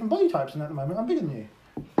got different body types, and at the moment I'm bigger than you.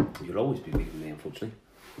 You'll always be bigger than me, unfortunately.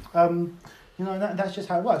 That's just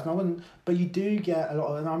how it works. And I wouldn't. But you do get a lot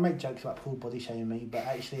of, and I make jokes about Paul body shaming me, but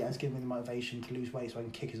actually it's given me the motivation to lose weight so I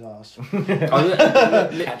can kick his ass. Going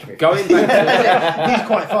back to He's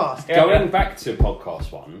quite fast. going back to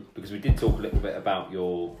podcast one, because we did talk a little bit about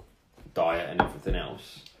your diet and everything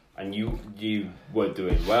else, and you were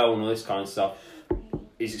doing well and all this kind of stuff.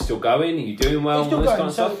 Is it still going? Are you doing well It's and all still this going. kind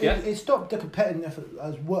of So stuff? it stopped the competitiveness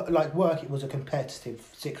as work. It was a competitive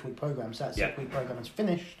 6-week program. So that 6-week program is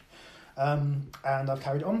finished, and I've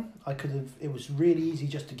carried on. I could have. It was really easy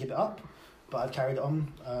just to give it up, but I've carried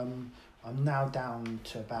on. I'm now down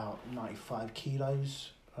to about 95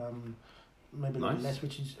 kilos, maybe a little bit less,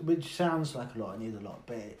 which sounds like a lot and is a lot,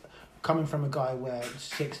 but coming from a guy where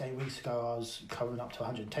 6-8 weeks ago I was coming up to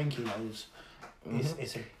 110 kilos,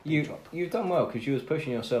 it's a big You drop. you've done well because you was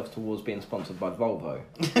pushing yourself towards being sponsored by Volvo.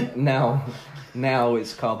 now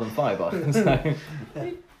it's carbon fibre. So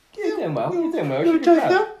you're doing well. You're doing well. You're You should be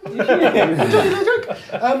joking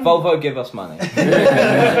proud. Volvo, give us money.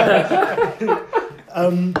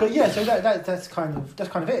 But yeah, so that's kind of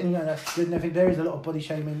it. And that's good and everything. There is a lot of body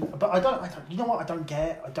shaming, but I don't. You know what? I don't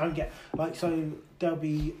get. Like, so there'll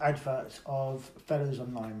be adverts of fellas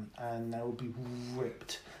online, and they'll be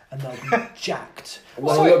ripped and they'll be jacked.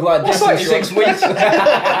 Well, look like this in 6 weeks.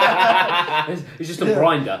 It's just a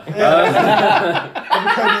grinder.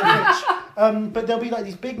 But there'll be like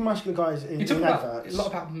these big muscular guys in You talk adverts. a lot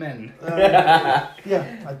about men.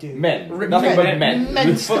 Yeah, I do. Men, nothing but men,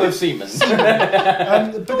 Men. full of semen. But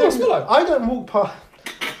then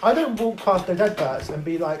I don't walk past those adverts and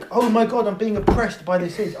be like, oh my god, I'm being oppressed by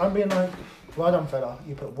this. I'm being like, well done, fella.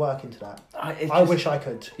 You put work into that. I wish I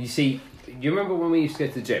could. You see, you remember when we used to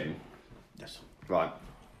go to the gym? Yes. Right.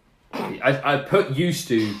 I put used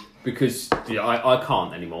to because I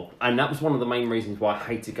can't anymore. And that was one of the main reasons why I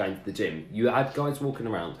hated going to the gym. You had guys walking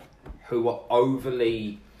around who were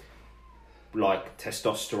overly like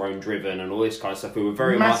testosterone driven and all this kind of stuff, who were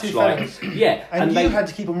very Massive much like fellas. yeah, And they you had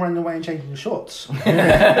to keep them running away and changing your shorts.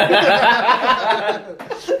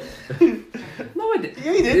 No, I did.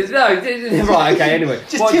 Yeah, you did. No, right, okay, anyway.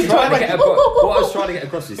 Just What I tiptoe was trying to get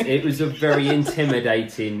across is it was a very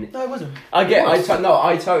intimidating... No, it wasn't. I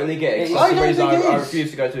totally get it. I That's the don't reason think it I is.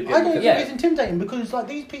 refuse to go to a gym. I don't because- think it's intimidating because like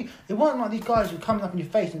these people, it wasn't like these guys who were coming up in your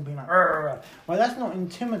face and being like, "Arr." Like that's not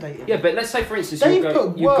intimidating. Yeah, but let's say, for instance, They've you put go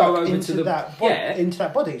work over into to the... that into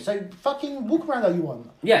that body. So fucking walk around how you want.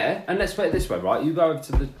 Yeah, and let's put it this way, right? You go over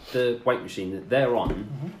to the weight machine that they're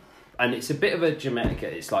on, and it's a bit of a gym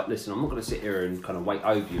etiquette. It's like, listen, I'm not going to sit here and kind of wait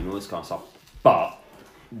over you and all this kind of stuff, but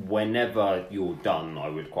whenever you're done, I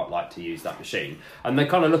would quite like to use that machine. And they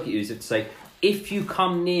kind of look at you as if to say, if you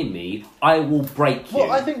come near me, I will break you.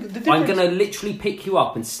 Well, I think the difference... I'm going to literally pick you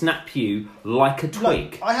up and snap you like a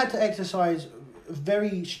twig. Like, I had to exercise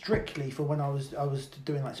very strictly for when I was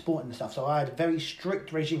doing like sport and stuff. So I had a very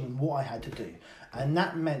strict regime in what I had to do. And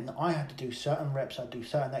that meant that I had to do certain reps, I'd do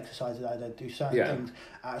certain exercises, I'd do certain things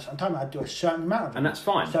at a certain time. I'd do a certain amount of them. And that's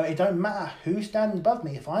fine. So it don't matter who's standing above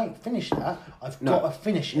me. If I ain't finished that, I've got to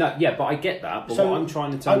finish it. No, yeah, but I get that. But So what I'm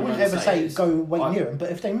trying to tell I you wouldn't around ever say say is, go way near them,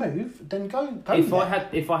 but if they move, then go if there.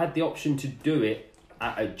 I had the option to do it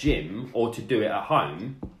at a gym or to do it at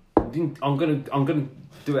home, then I'm gonna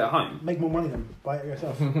do it at home. Make more money than buy it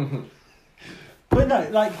yourself. But no,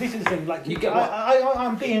 like this is the thing. Like You get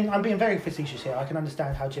I'm being very facetious here. I can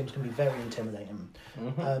understand how gyms can be very intimidating,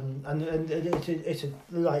 and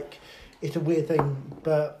it's a weird thing.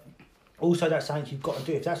 But also that's something you've got to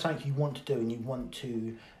do. If that's something you want to do and you want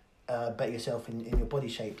to better yourself in your body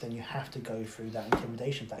shape, then you have to go through that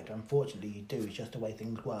intimidation factor. Unfortunately, you do. It's just the way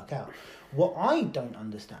things work out. What I don't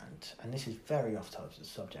understand, and this is very off topic of the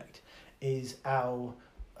subject, is our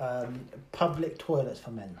public toilets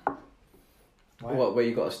for men. Right? What, where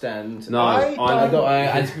you got to stand? No, I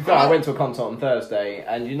To be fair, I went to a concert on Thursday,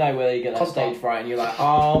 and you know where you get that Concert. stage fright, and you're like,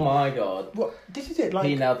 oh my god. Well, this is it. Like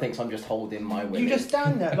He now thinks I'm just holding my women. you just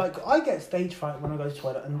stand there. Like I get stage fright when I go to the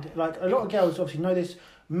toilet, and like a lot of girls obviously know this.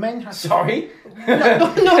 Men have to. Sorry? No,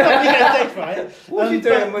 not you get stage fright. What are you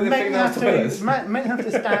doing but with the men female have toilets? to, men have to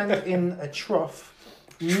stand in a trough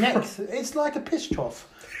next. It's like a piss trough,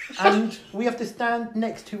 and we have to stand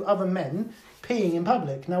next to other men peeing in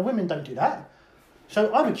public. Now women don't do that.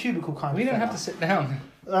 So I'm a cubicle kind We of don't fella. have to sit down.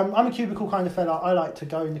 I'm a cubicle kind of fella. I like to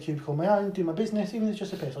go in the cubicle on my own, do my business, even if it's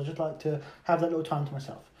just a piss. I just like to have that little time to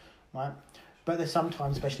myself, right? But there's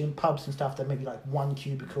sometimes, especially in pubs and stuff, there may be like one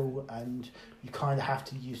cubicle and you kind of have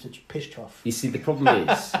to use the piss trough. You see, the problem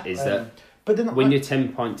is that But then when you're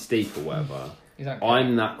 10 pints deep or whatever, Exactly.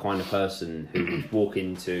 I'm that kind of person who would walk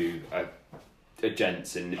into a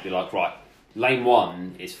gents and it'd be like, right, lane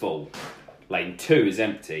 1 is full, lane 2 is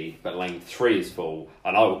empty, but lane 3 is full,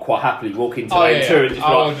 and I will quite happily walk into lane 2 and just be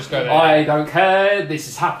I'll like, just go there. I don't care, this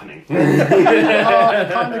is happening. are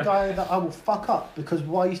the kind of guy that I will fuck up because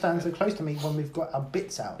why are you standing so close to me when we've got our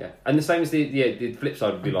bits out? Yeah, and the same as the flip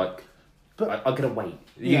side would be like, But- I'm gonna wait.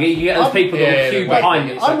 Yeah. You get those I'm- people that yeah, will queue wait. behind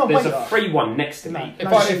you. It's I'm like, a there's waiter. a free one next to No, me. no,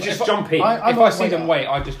 If I- so- Just if I- jump in. I'm If a I see waiter. them wait,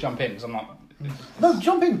 I just jump in because I'm not. No,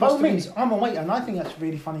 jump in by all What's the means. I'm a waiter, and I think that's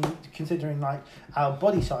really funny considering like our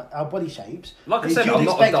body shapes. Like I Is said, you'd I'm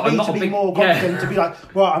not expect I'm me not to a be big, more yeah. confident to be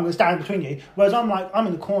like, well, I'm going to stand between you. Whereas I'm like, I'm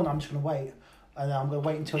in the corner, I'm just going to wait, and then I'm going to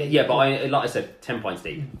wait until. Yeah, but like I said, 10 pints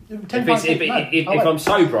deep. 10 If pints if, deep, no, if, I'll if wait. I'm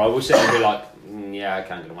sober, I will sit there and be like, yeah, I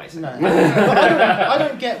can't, gonna wait a No, second. but I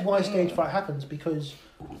don't get why stage fright happens because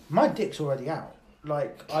my dick's already out.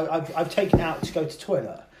 Like I've taken it out to go to the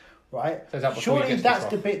toilet. right? So is that before you Surely get to that's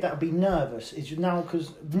the the bit that would be nervous. Is now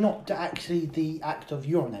because not actually the act of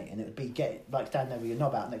urinating. It would be standing there with your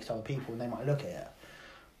knob out next to other people and they might look at it.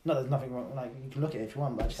 No, there's nothing wrong. Like you can look at it if you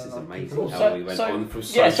want, but I just This is don't like amazing people. how we went on from yeah,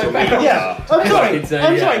 so social back- media. Yeah, I'm sorry. It's,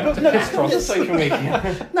 I'm yeah. sorry, but no, Across social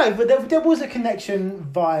media. no, but there was a connection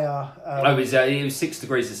via. It was 6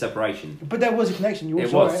 degrees of separation. But there was a connection. You all It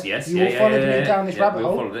saw was, it. yes. You all followed me down this Yeah, rabbit we all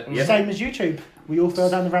hole. followed it, yeah. Same as YouTube. We all fell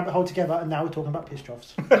down the rabbit hole together, and now we're talking about piss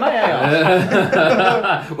troughs. May I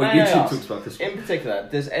ask? Well, May I YouTube ask, talks about this. in particular,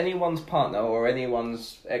 does anyone's partner or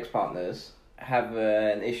anyone's ex-partners have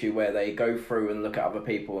an issue where they go through and look at other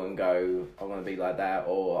people and go, I want to be like that,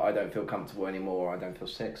 or I don't feel comfortable anymore, or I don't feel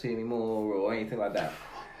sexy anymore, or anything like that?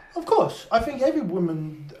 Of course, I think every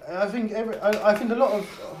woman. I think a lot of.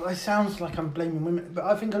 It sounds like I'm blaming women, but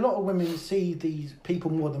I think a lot of women see these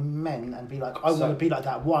people more than men and be like, I want to be like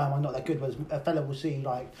that. Why am I not that good? Whereas a fella will see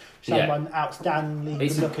like someone outstandingly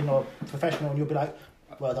good looking or professional, and you'll be like,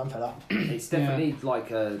 well done, fella. It's definitely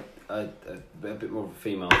like a bit more of a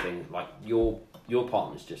female thing. Like your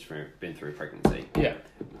partner's just been through pregnancy. Yeah.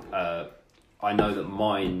 I know that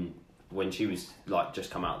mine, when she was like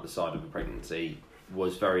just come out of the side of a pregnancy,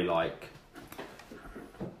 was very like,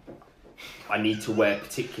 I need to wear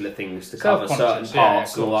particular things to cover certain Self-conscious,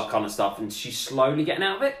 parts yeah, and all that kind of stuff, and she's slowly getting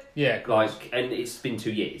out of it. Yeah, of course. Like, and it's been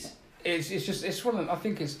 2 years. It's one of, I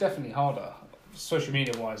think it's definitely harder, social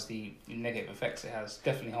media wise, the negative effects it has,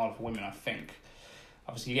 definitely harder for women, I think.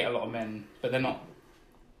 Obviously you get a lot of men, but they're not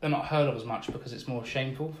heard of as much because it's more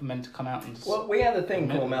shameful for men to come out and... Well, we had a thing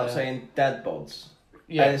admit come out that- saying dad bods.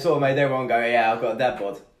 Yeah. And it sort of made everyone go, yeah, I've got a dad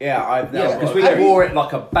bod. Yeah, I've now Yeah, got because a we dad bod. wore it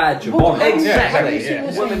like a badge of Well, honour. have you- Exactly, have you seen yeah.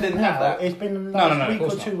 this Women thing didn't have now? that. It's been the No, last of week or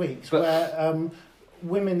course 2 not. weeks But- where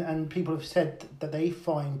women and people have said that they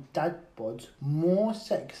find dad bods more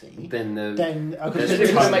sexy Then the than Because so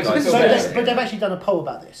it makes them feel better. but they've actually done a poll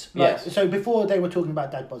about this. Like, Yes. So before they were talking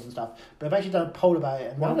about dad bods and stuff, but they've actually done a poll about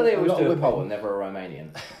it. And Why do they a always lot do of a women- poll and never a Romanian?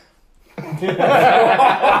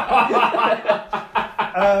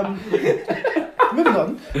 Moving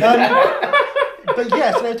on. But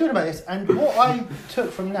yeah, so they're talking about this, and what I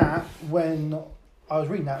took from that when I was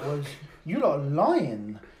reading that was, you lot are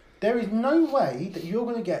lying. There is no way that you're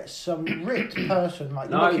going to get some ripped person like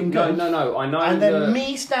looking good, no. I know. and then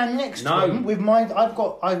me stand next to No. him with my. I'd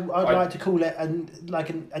like to call it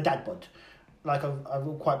a dad bod. Like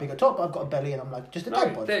I'm quite big at top, but I've got a belly, and I'm like just a dad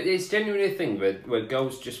No, bod. it's genuinely a thing where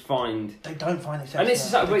girls just find. They don't find it sexy. And this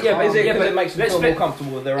is enough. but They yeah, but can't. Is it yeah, because but it makes them let's feel more flip-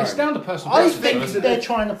 comfortable with their own? It's down to personal I preference, think though, isn't they're it?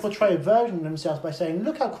 trying to portray a version of themselves by saying,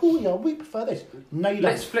 "Look how cool you are. We prefer this." No, you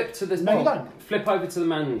don't. Let's flip to this. No, you don't. Flip over to the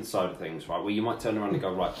man side of things, right? Where you might turn around and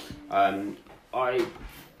go, right. I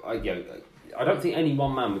don't think any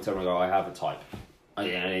one man would turn around and go, I have a type. And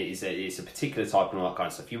it's a particular type and all that kind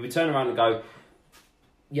of stuff. You would turn around and go,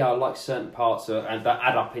 yeah, I like certain parts and that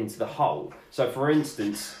add up into the whole. So, for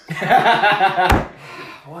instance, I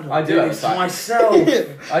do have a this type. myself.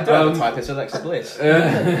 I do have a type. It's Alexa Bliss. I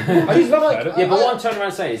just love that. Yeah, but what I'm turning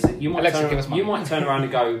around saying is that you might Alexa, give us money. you might turn around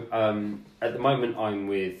and go. At the moment, I'm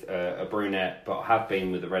with a brunette, but I have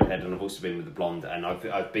been with a redhead, and I've also been with a blonde, and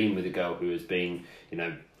I've been with a girl who has been,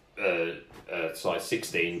 size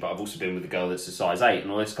 16, but I've also been with a girl that's a size 8,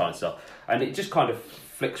 and all this kind of stuff, and it just kind of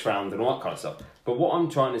flicks around and all that kind of stuff. But what I'm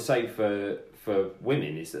trying to say for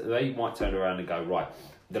women is that they might turn around and go, right,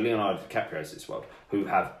 the Leonardo DiCaprios of this world, who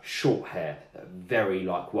have short hair, that are very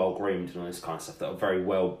well groomed and all this kind of stuff, that are very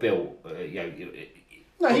well built,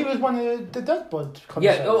 No, he was one of the dad bod.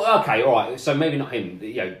 yeah, okay, all right. So maybe not him.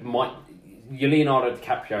 Your Leonardo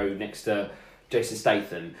DiCaprio next to Jason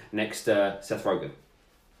Statham, next to Seth Rogen.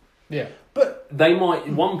 Yeah. But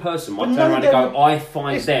One person might But turn none around of and them- go, I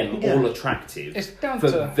find it's- them yeah. all attractive It's down for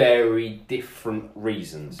to... very different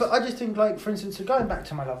reasons. I just think, like, for instance, so going back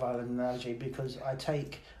to my Love Island analogy, because I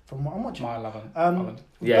take from what I'm watching. My love Um,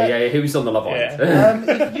 yeah, he was on the Love Island.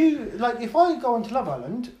 If I go onto Love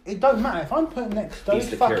Island, it don't matter if I'm put next to those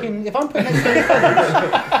He's the fucking. If I'm put next to those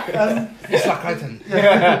fellas, It's like Clayton.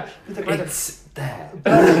 It's there.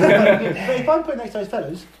 but if I'm put next to those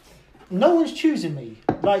fellas, no one's choosing me.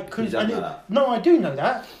 Like, You cause don't and know it- that. no, I do know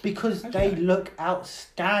that because they Okay. look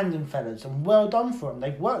outstanding, fellas, and well done for them.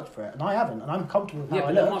 They've worked for it, and I haven't, and I'm comfortable with Yeah, how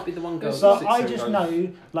but I that look. might be the one girl. So that sits I there just and goes,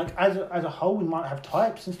 know, like, as a whole, we might have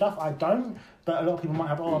types and stuff. I don't, but a lot of people might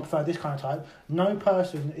have, I prefer this kind of type. No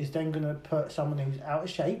person is then going to put someone who's out of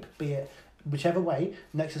shape, be it whichever way,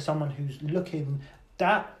 next to someone who's looking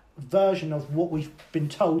that version of what we've been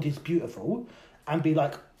told is beautiful and be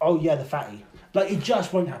like, oh yeah, the fatty. Like, it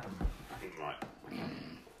just won't happen. Right.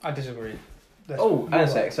 I disagree. Oh, You're and a right.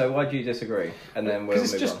 sec. So why do you disagree? And then we'll Because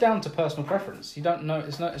it's move just on. down to personal preference. You don't know.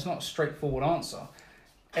 It's not a straightforward answer.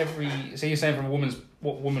 So you're saying from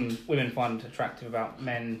what women find attractive about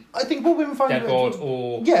men, I think what women find dead god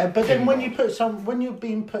or yeah, but then when God. when you're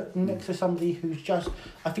being put next to somebody who's just,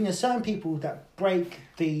 I think there's certain people that break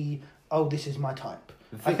the this is my type.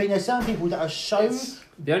 I think there's certain people that are so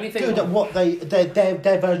the only thing good at what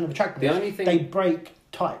their version of attractiveness. The only thing they break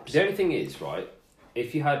types. The only thing is, right,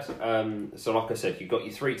 if you had so like I said, you've got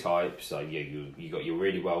your 3 types. So you got your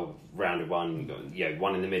really well rounded one, you got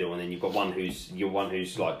one in the middle, and then you've got one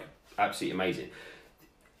who's like absolutely amazing.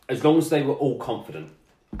 As long as they were all confident,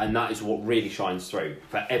 and that is what really shines through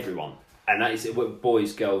for everyone. And that is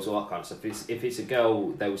boys, girls, all that kind of stuff. If it's a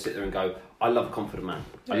girl, they will sit there and go, "I love a confident man.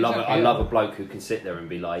 Yeah, I love a bloke who can sit there and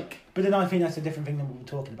be like." But then I think that's a different thing than what we're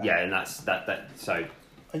talking about. Yeah, and that's that. So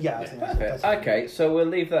yeah, I think that's Okay, so we'll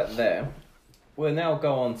leave that there. We'll now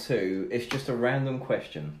go on to, it's just a random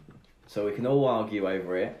question. So we can all argue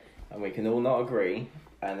over it, and we can all not agree,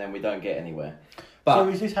 and then we don't get anywhere. But so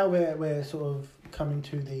is this how we're sort of coming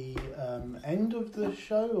to the end of the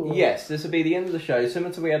show? Or? yes, this will be the end of the show.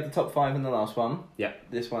 Similar to we had the top 5 in the last one. Yeah.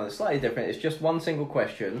 This one is slightly different. It's just one single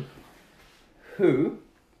question. Who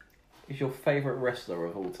is your favourite wrestler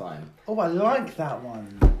of all time? Oh, I like that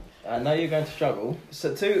one. I know you're going to struggle.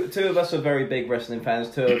 So two of us are very big wrestling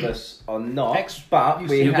fans. 2 of us are not. But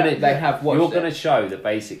they have watched You're it. going to show that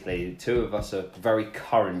basically 2 of us are very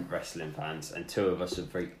current wrestling fans and 2 of us are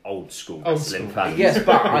very old school wrestling fans. Yes,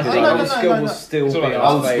 but I think No, old school will still It's be all right.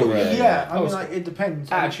 our Old school, favourite. Yeah, I Oh, mean, it's like, it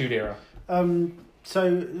depends. Attitude Era.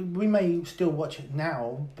 So we may still watch it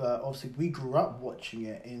now, but obviously we grew up watching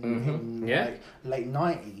it in Yeah. like late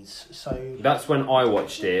 90s. So That's when I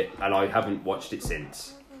watched it and I haven't watched it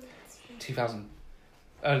since. 2000,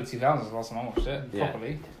 early 2000s was the last time I watched it Yeah.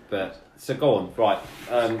 properly. But so go on, right?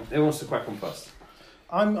 Who wants to crack on first?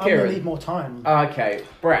 I'm going Kieran. to need more time. Okay,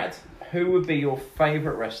 Brad, who would be your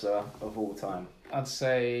favourite wrestler of all time? I'd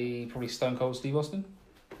say probably Stone Cold Steve Austin,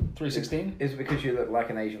 316. Is it because you look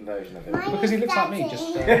like an Asian version of him? Because he looks like me.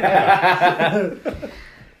 Just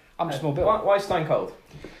I'm just more built. Why Stone Cold?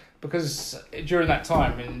 Because during that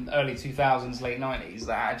time in early 2000s, late 90s,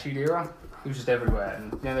 the Attitude Era, he was just everywhere.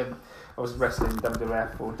 And I was wrestling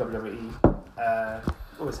WWF or WWE.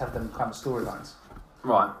 Always have them kind of storylines.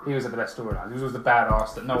 Right. He was at the best storyline. He was always the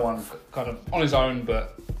badass that no one kind of on his own,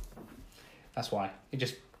 but that's why he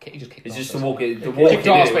just kicked. It's just ass. the walking. Kicked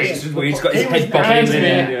ass, but Where he's got his He was head bobbing hands in in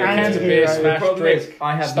it. it. and Hands to of be beer, right. smash, Problem is, drink,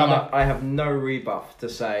 I stomach. have no rebuff to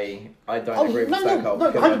say I don't Oh, agree with no, Stone Cold.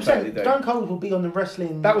 no, because I 100%. totally do. Stone Cold will be on the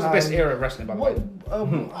wrestling. That was the best era of wrestling, by the What? way.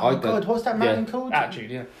 I God, what's that mountain yeah. called? Attitude,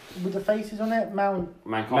 yeah. With the faces on it? Mount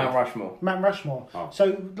Rushmore. Mount Rushmore. Oh. So,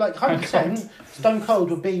 like, 100%, Stone Cold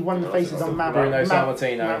would be one of the faces on Mount Bruno Mount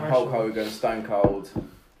Sammartino, Mount Hulk Rushmore. Hogan, Stone Cold.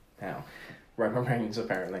 Now, Roman Reigns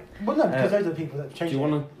apparently. Well, no, because those are the people that Do changed you it.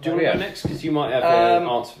 want to Yeah. go next? Because you might have an Um,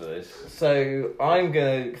 answer for this. So I'm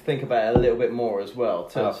gonna think about it a little bit more as well.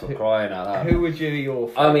 Oh, for crying out loud. Who would you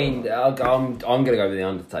your? I mean, I'm going to go with The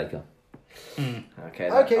Undertaker. Okay.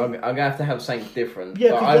 Okay. I'm gonna have to have something different.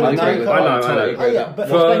 Yeah, but 'cause I would then agree with I that. know, I totally agree with yeah, that. but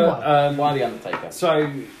explain why. Why the Undertaker?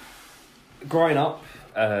 So, growing up,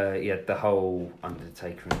 you had the whole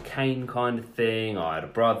Undertaker and Kane kind of thing. I had a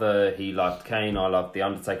brother, he loved Kane, I loved the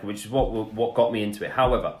Undertaker, which is what got me into it.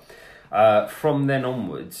 However, from then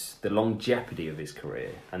onwards, the longevity of his career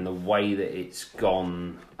and the way that it's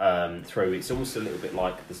gone through, it's almost a little bit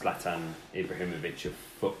like the Zlatan Ibrahimovic of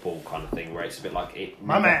football kind of thing, where it's a bit like it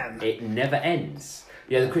never ends.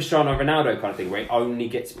 Yeah, the Cristiano Ronaldo kind of thing, where it only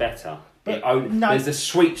gets better. But There's a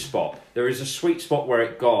sweet spot. There is a sweet spot where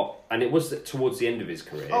it got, and it was towards the end of his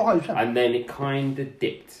career. Oh, 100%. and then it kind of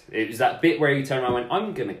dipped. It was that bit where he turned around and went,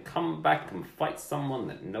 I'm going to come back and fight someone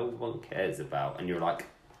that no one cares about. And you're like,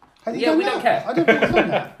 Has he yeah, done we that? don't care. I don't think he's done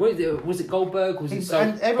that. Was it Goldberg? Was it so?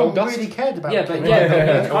 And everyone Goldust? really cared about Yeah, it. but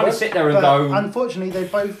you kind of sit there and But go, unfortunately, they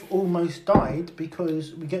both almost died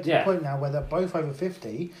because we get to Yeah. the point now where they're both over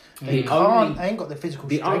 50. The They ain't got the physical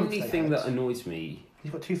the strength. only they thing had. that annoys me.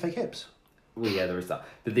 He's got 2 fake hips. Well, yeah, there is that.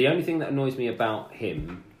 But the only thing that annoys me about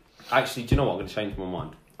him, actually, do you know what? I'm going to change my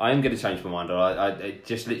mind. I am going to change my mind. I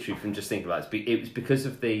just literally from just thinking about it. It was because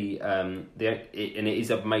of and it is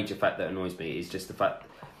a major fact that annoys me. It's just the fact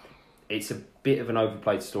it's a bit of an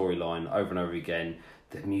overplayed storyline over and over again.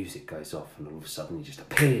 The music goes off and all of a sudden he just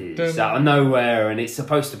appears out of nowhere, and it's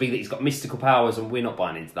supposed to be that he's got mystical powers, and we're not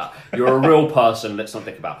buying into that. You're a real person. Let's not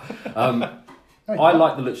think about. I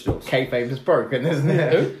like the luchadors. Kayfabe is broken, isn't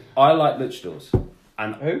it? Who? I like luchadors.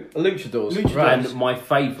 And Who? Luchadors. And my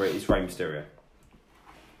favourite is Rey Mysterio.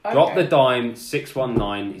 Drop the dime,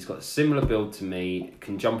 619. He's got a similar build to me.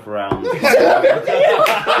 Can jump around. He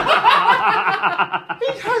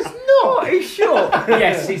has What? He's short.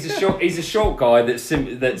 Yes, he's a short guy that's.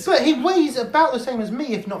 But he weighs about the same as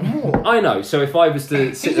me, if not more. I know. So if I was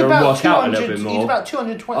to sit He's there and about work out a little 200 bit more, He's about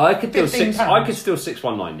 220. I could still 15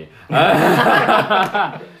 619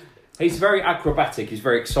 you. He's very acrobatic. He's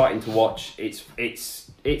very exciting to watch. It's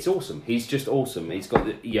awesome. He's just awesome. He's got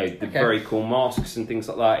the very cool masks and things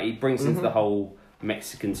like that. He brings into the whole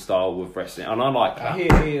Mexican style with wrestling, and I like that.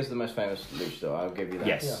 He is the most famous luchador. I'll give you that.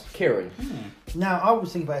 Yes. Yeah. Kieran. Now, I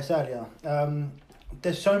was thinking about this earlier.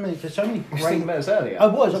 There's so many You were great. thinking about this earlier. I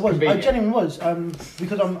was. Convenient. I genuinely was.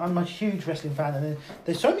 Because I'm a huge wrestling fan, and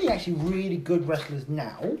there's so many actually really good wrestlers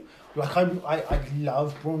now. Like I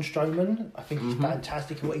love Braun Strowman. I think he's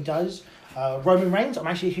fantastic at what he does. Roman Reigns. I'm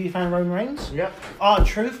actually a huge fan of Roman Reigns. Yep.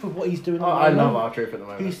 R-Truth with what he's doing. I love R-Truth at the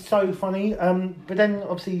moment. He's so funny. But then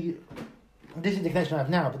obviously, this is the connection I have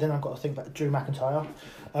now. But then I've got to think about Drew McIntyre.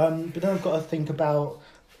 But then I've got to think about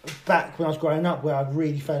back when I was growing up, where I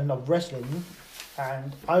really fell in love with wrestling,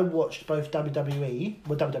 and I watched both WWE,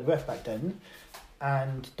 well WWF back then,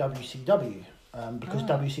 and WCW. Because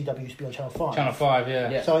WCW used to be on Channel 5. Channel 5,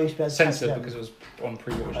 yeah. So I used to be able to catch Censored them. because it was on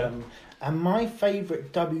pre-order. And my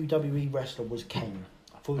favourite WWE wrestler was Kane.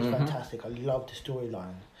 I thought he was fantastic. I loved the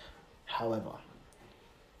storyline. However,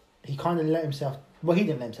 he kind of let himself... Well, he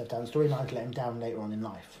didn't let himself down. The storyline let him down later on in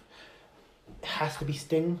life. It has to be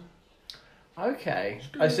Sting. Okay,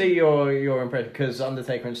 I see your impression because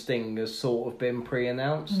Undertaker and Sting has sort of been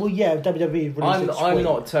pre-announced. Well, yeah, WWE released it I'm sweet.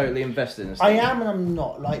 not totally invested in Sting. I am and I'm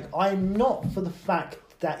not. Like, I'm not for the fact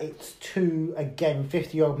that it's two, again,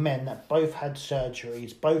 50-year-old men that both had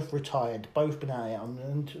surgeries, both retired, both been out here.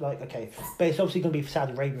 And, like, okay. But it's obviously going to be for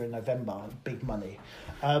Saudi Arabia in November, big money.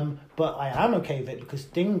 But I am okay with it because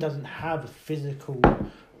Sting doesn't have a physical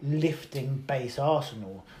lifting base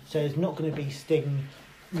arsenal. So it's not going to be Sting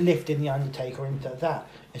lifting the Undertaker into that.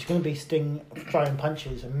 It's going to be Sting throwing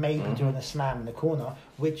punches and maybe doing a slam in the corner,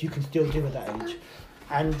 which you can still do at that age.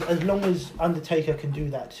 And as long as Undertaker can do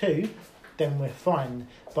that too, then we're fine.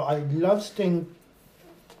 But I love Sting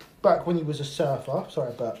back when he was a surfer.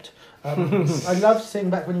 Sorry, I burped. I loved Sting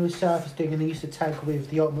back when he was surfer Sting, and he used to tag with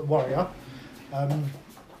the Ultimate Warrior.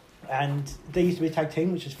 And they used to be a tag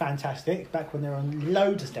team, which was fantastic back when they were on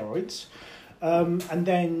loads of steroids. And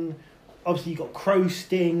then obviously you got Crow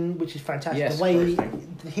Sting, which is fantastic. Yes, the way Crow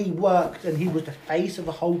he worked, and he was the face of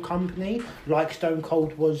the whole company, like Stone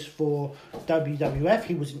Cold was for WWF.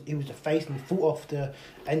 He was the face, and he fought off the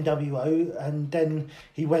NWO, and then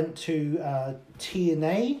he went to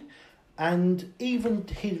TNA, and even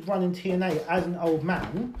his run in TNA as an old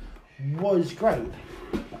man was great.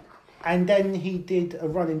 And then he did a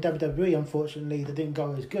run in WWE, unfortunately, that didn't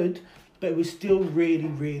go as good, but it was still really,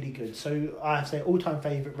 really good. So I have to say, all-time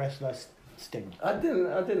favourite wrestler, Sting. I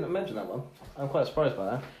didn't mention that one. I'm quite surprised by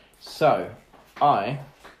that. So, I'm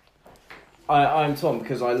torn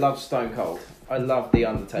because I love Stone Cold. I love The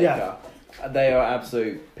Undertaker. Yeah. They are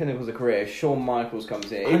absolute pinnacles of career. Shawn Michaels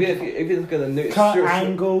comes in. Even if you look at the new... Kurt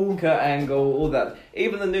Angle, all that.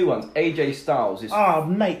 Even the new ones. AJ Styles is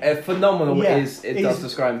mate. phenomenal. Yeah, It does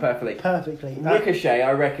describe him perfectly. Perfectly. Ricochet,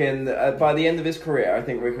 I reckon, by the end of his career, I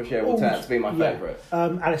think Ricochet will turn out to be my favourite.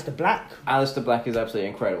 Aleister Black. Aleister Black is absolutely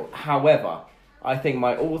incredible. However, I think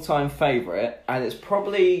my all-time favourite, and it's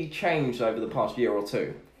probably changed over the past year or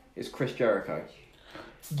two, is Chris Jericho.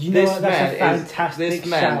 You know what? That's a fantastic This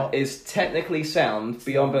man shout. is technically sound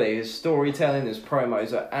beyond belief. His storytelling, his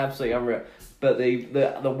promos are absolutely unreal. But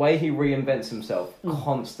the way he reinvents himself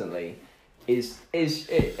constantly is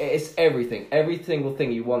everything. Every single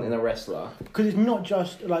thing you want in a wrestler. Because it's not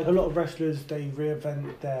just, like, a lot of wrestlers, they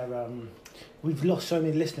reinvent their... we've lost so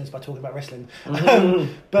many listeners by talking about wrestling.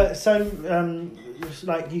 But it's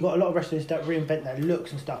like, you got a lot of wrestlers that reinvent their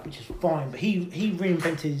looks and stuff, which is fine. But he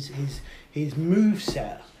reinvented his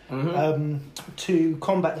moveset to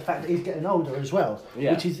combat the fact that he's getting older as well,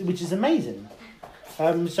 which is amazing.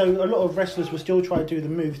 So a lot of wrestlers will still try to do the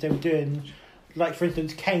moves they were doing, like for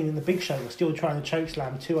instance Kane and the Big Show were still trying to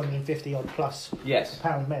chokeslam 250 odd plus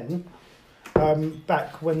pound men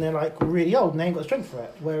back when they're like really old and they ain't got strength for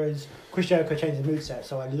it. Whereas Chris Jericho changed the moveset,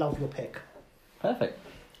 so I love your pick. Perfect.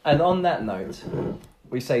 And on that note,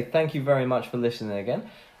 we say thank you very much for listening again.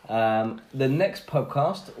 The next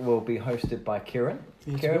podcast will be hosted by Kieran.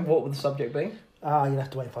 Kieran, what will the subject be? You'll have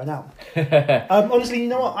to wait and find out. Honestly, you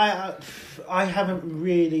know what? I haven't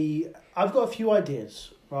really... I've got a few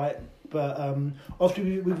ideas, right? But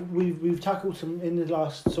obviously we've tackled some in the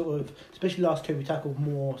last sort of... Especially last two, we tackled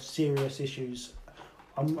more serious issues.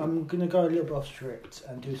 I'm going to go a little bit off script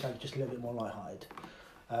and do something just a little bit more lighthearted.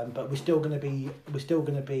 But we're still going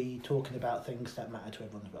to be talking about things that matter to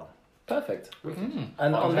everyone as well. Perfect. Mm.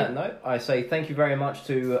 And on that note, I say thank you very much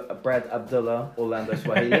to Brad Abdullah, Orlando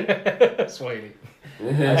Swahili. Swahili. I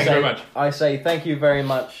Thank you say- very much. I say thank you very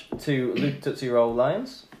much to Luke Tootsie Roll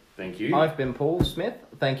Lions. Thank you. I've been Paul Smith.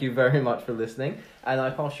 Thank you very much for listening. And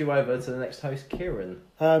I pass you over to the next host, Kieran.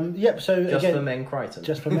 Yep. So Just again, for Men Crichton.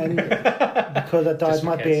 just for men, because I dyed Just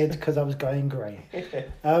my for kids. beard because I was going grey.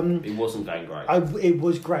 It wasn't going great. It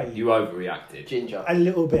was grey. You overreacted. Ginger. A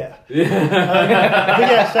little bit. But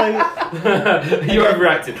yeah, so You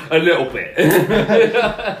overreacted a little bit.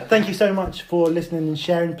 thank you so much for listening and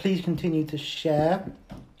sharing. Please continue to share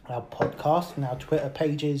our podcast and our Twitter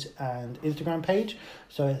pages and Instagram page.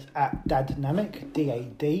 So it's at Dadnamic,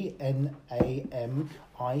 DADNAMIC.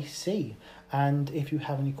 And if you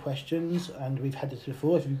have any questions, and we've had this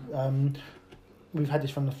before, if you we've had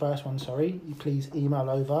this from the first one, sorry, please email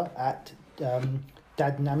over at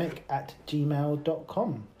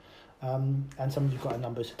dadnamic@gmail.com. And some of you've got our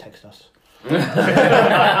numbers to text us.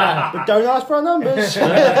 But don't ask for our numbers.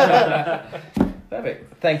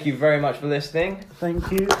 Perfect. Thank you very much for listening.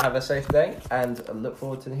 Thank you. Have a safe day and look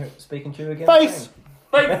forward to speaking to you again. Face.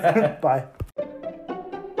 soon. Bye.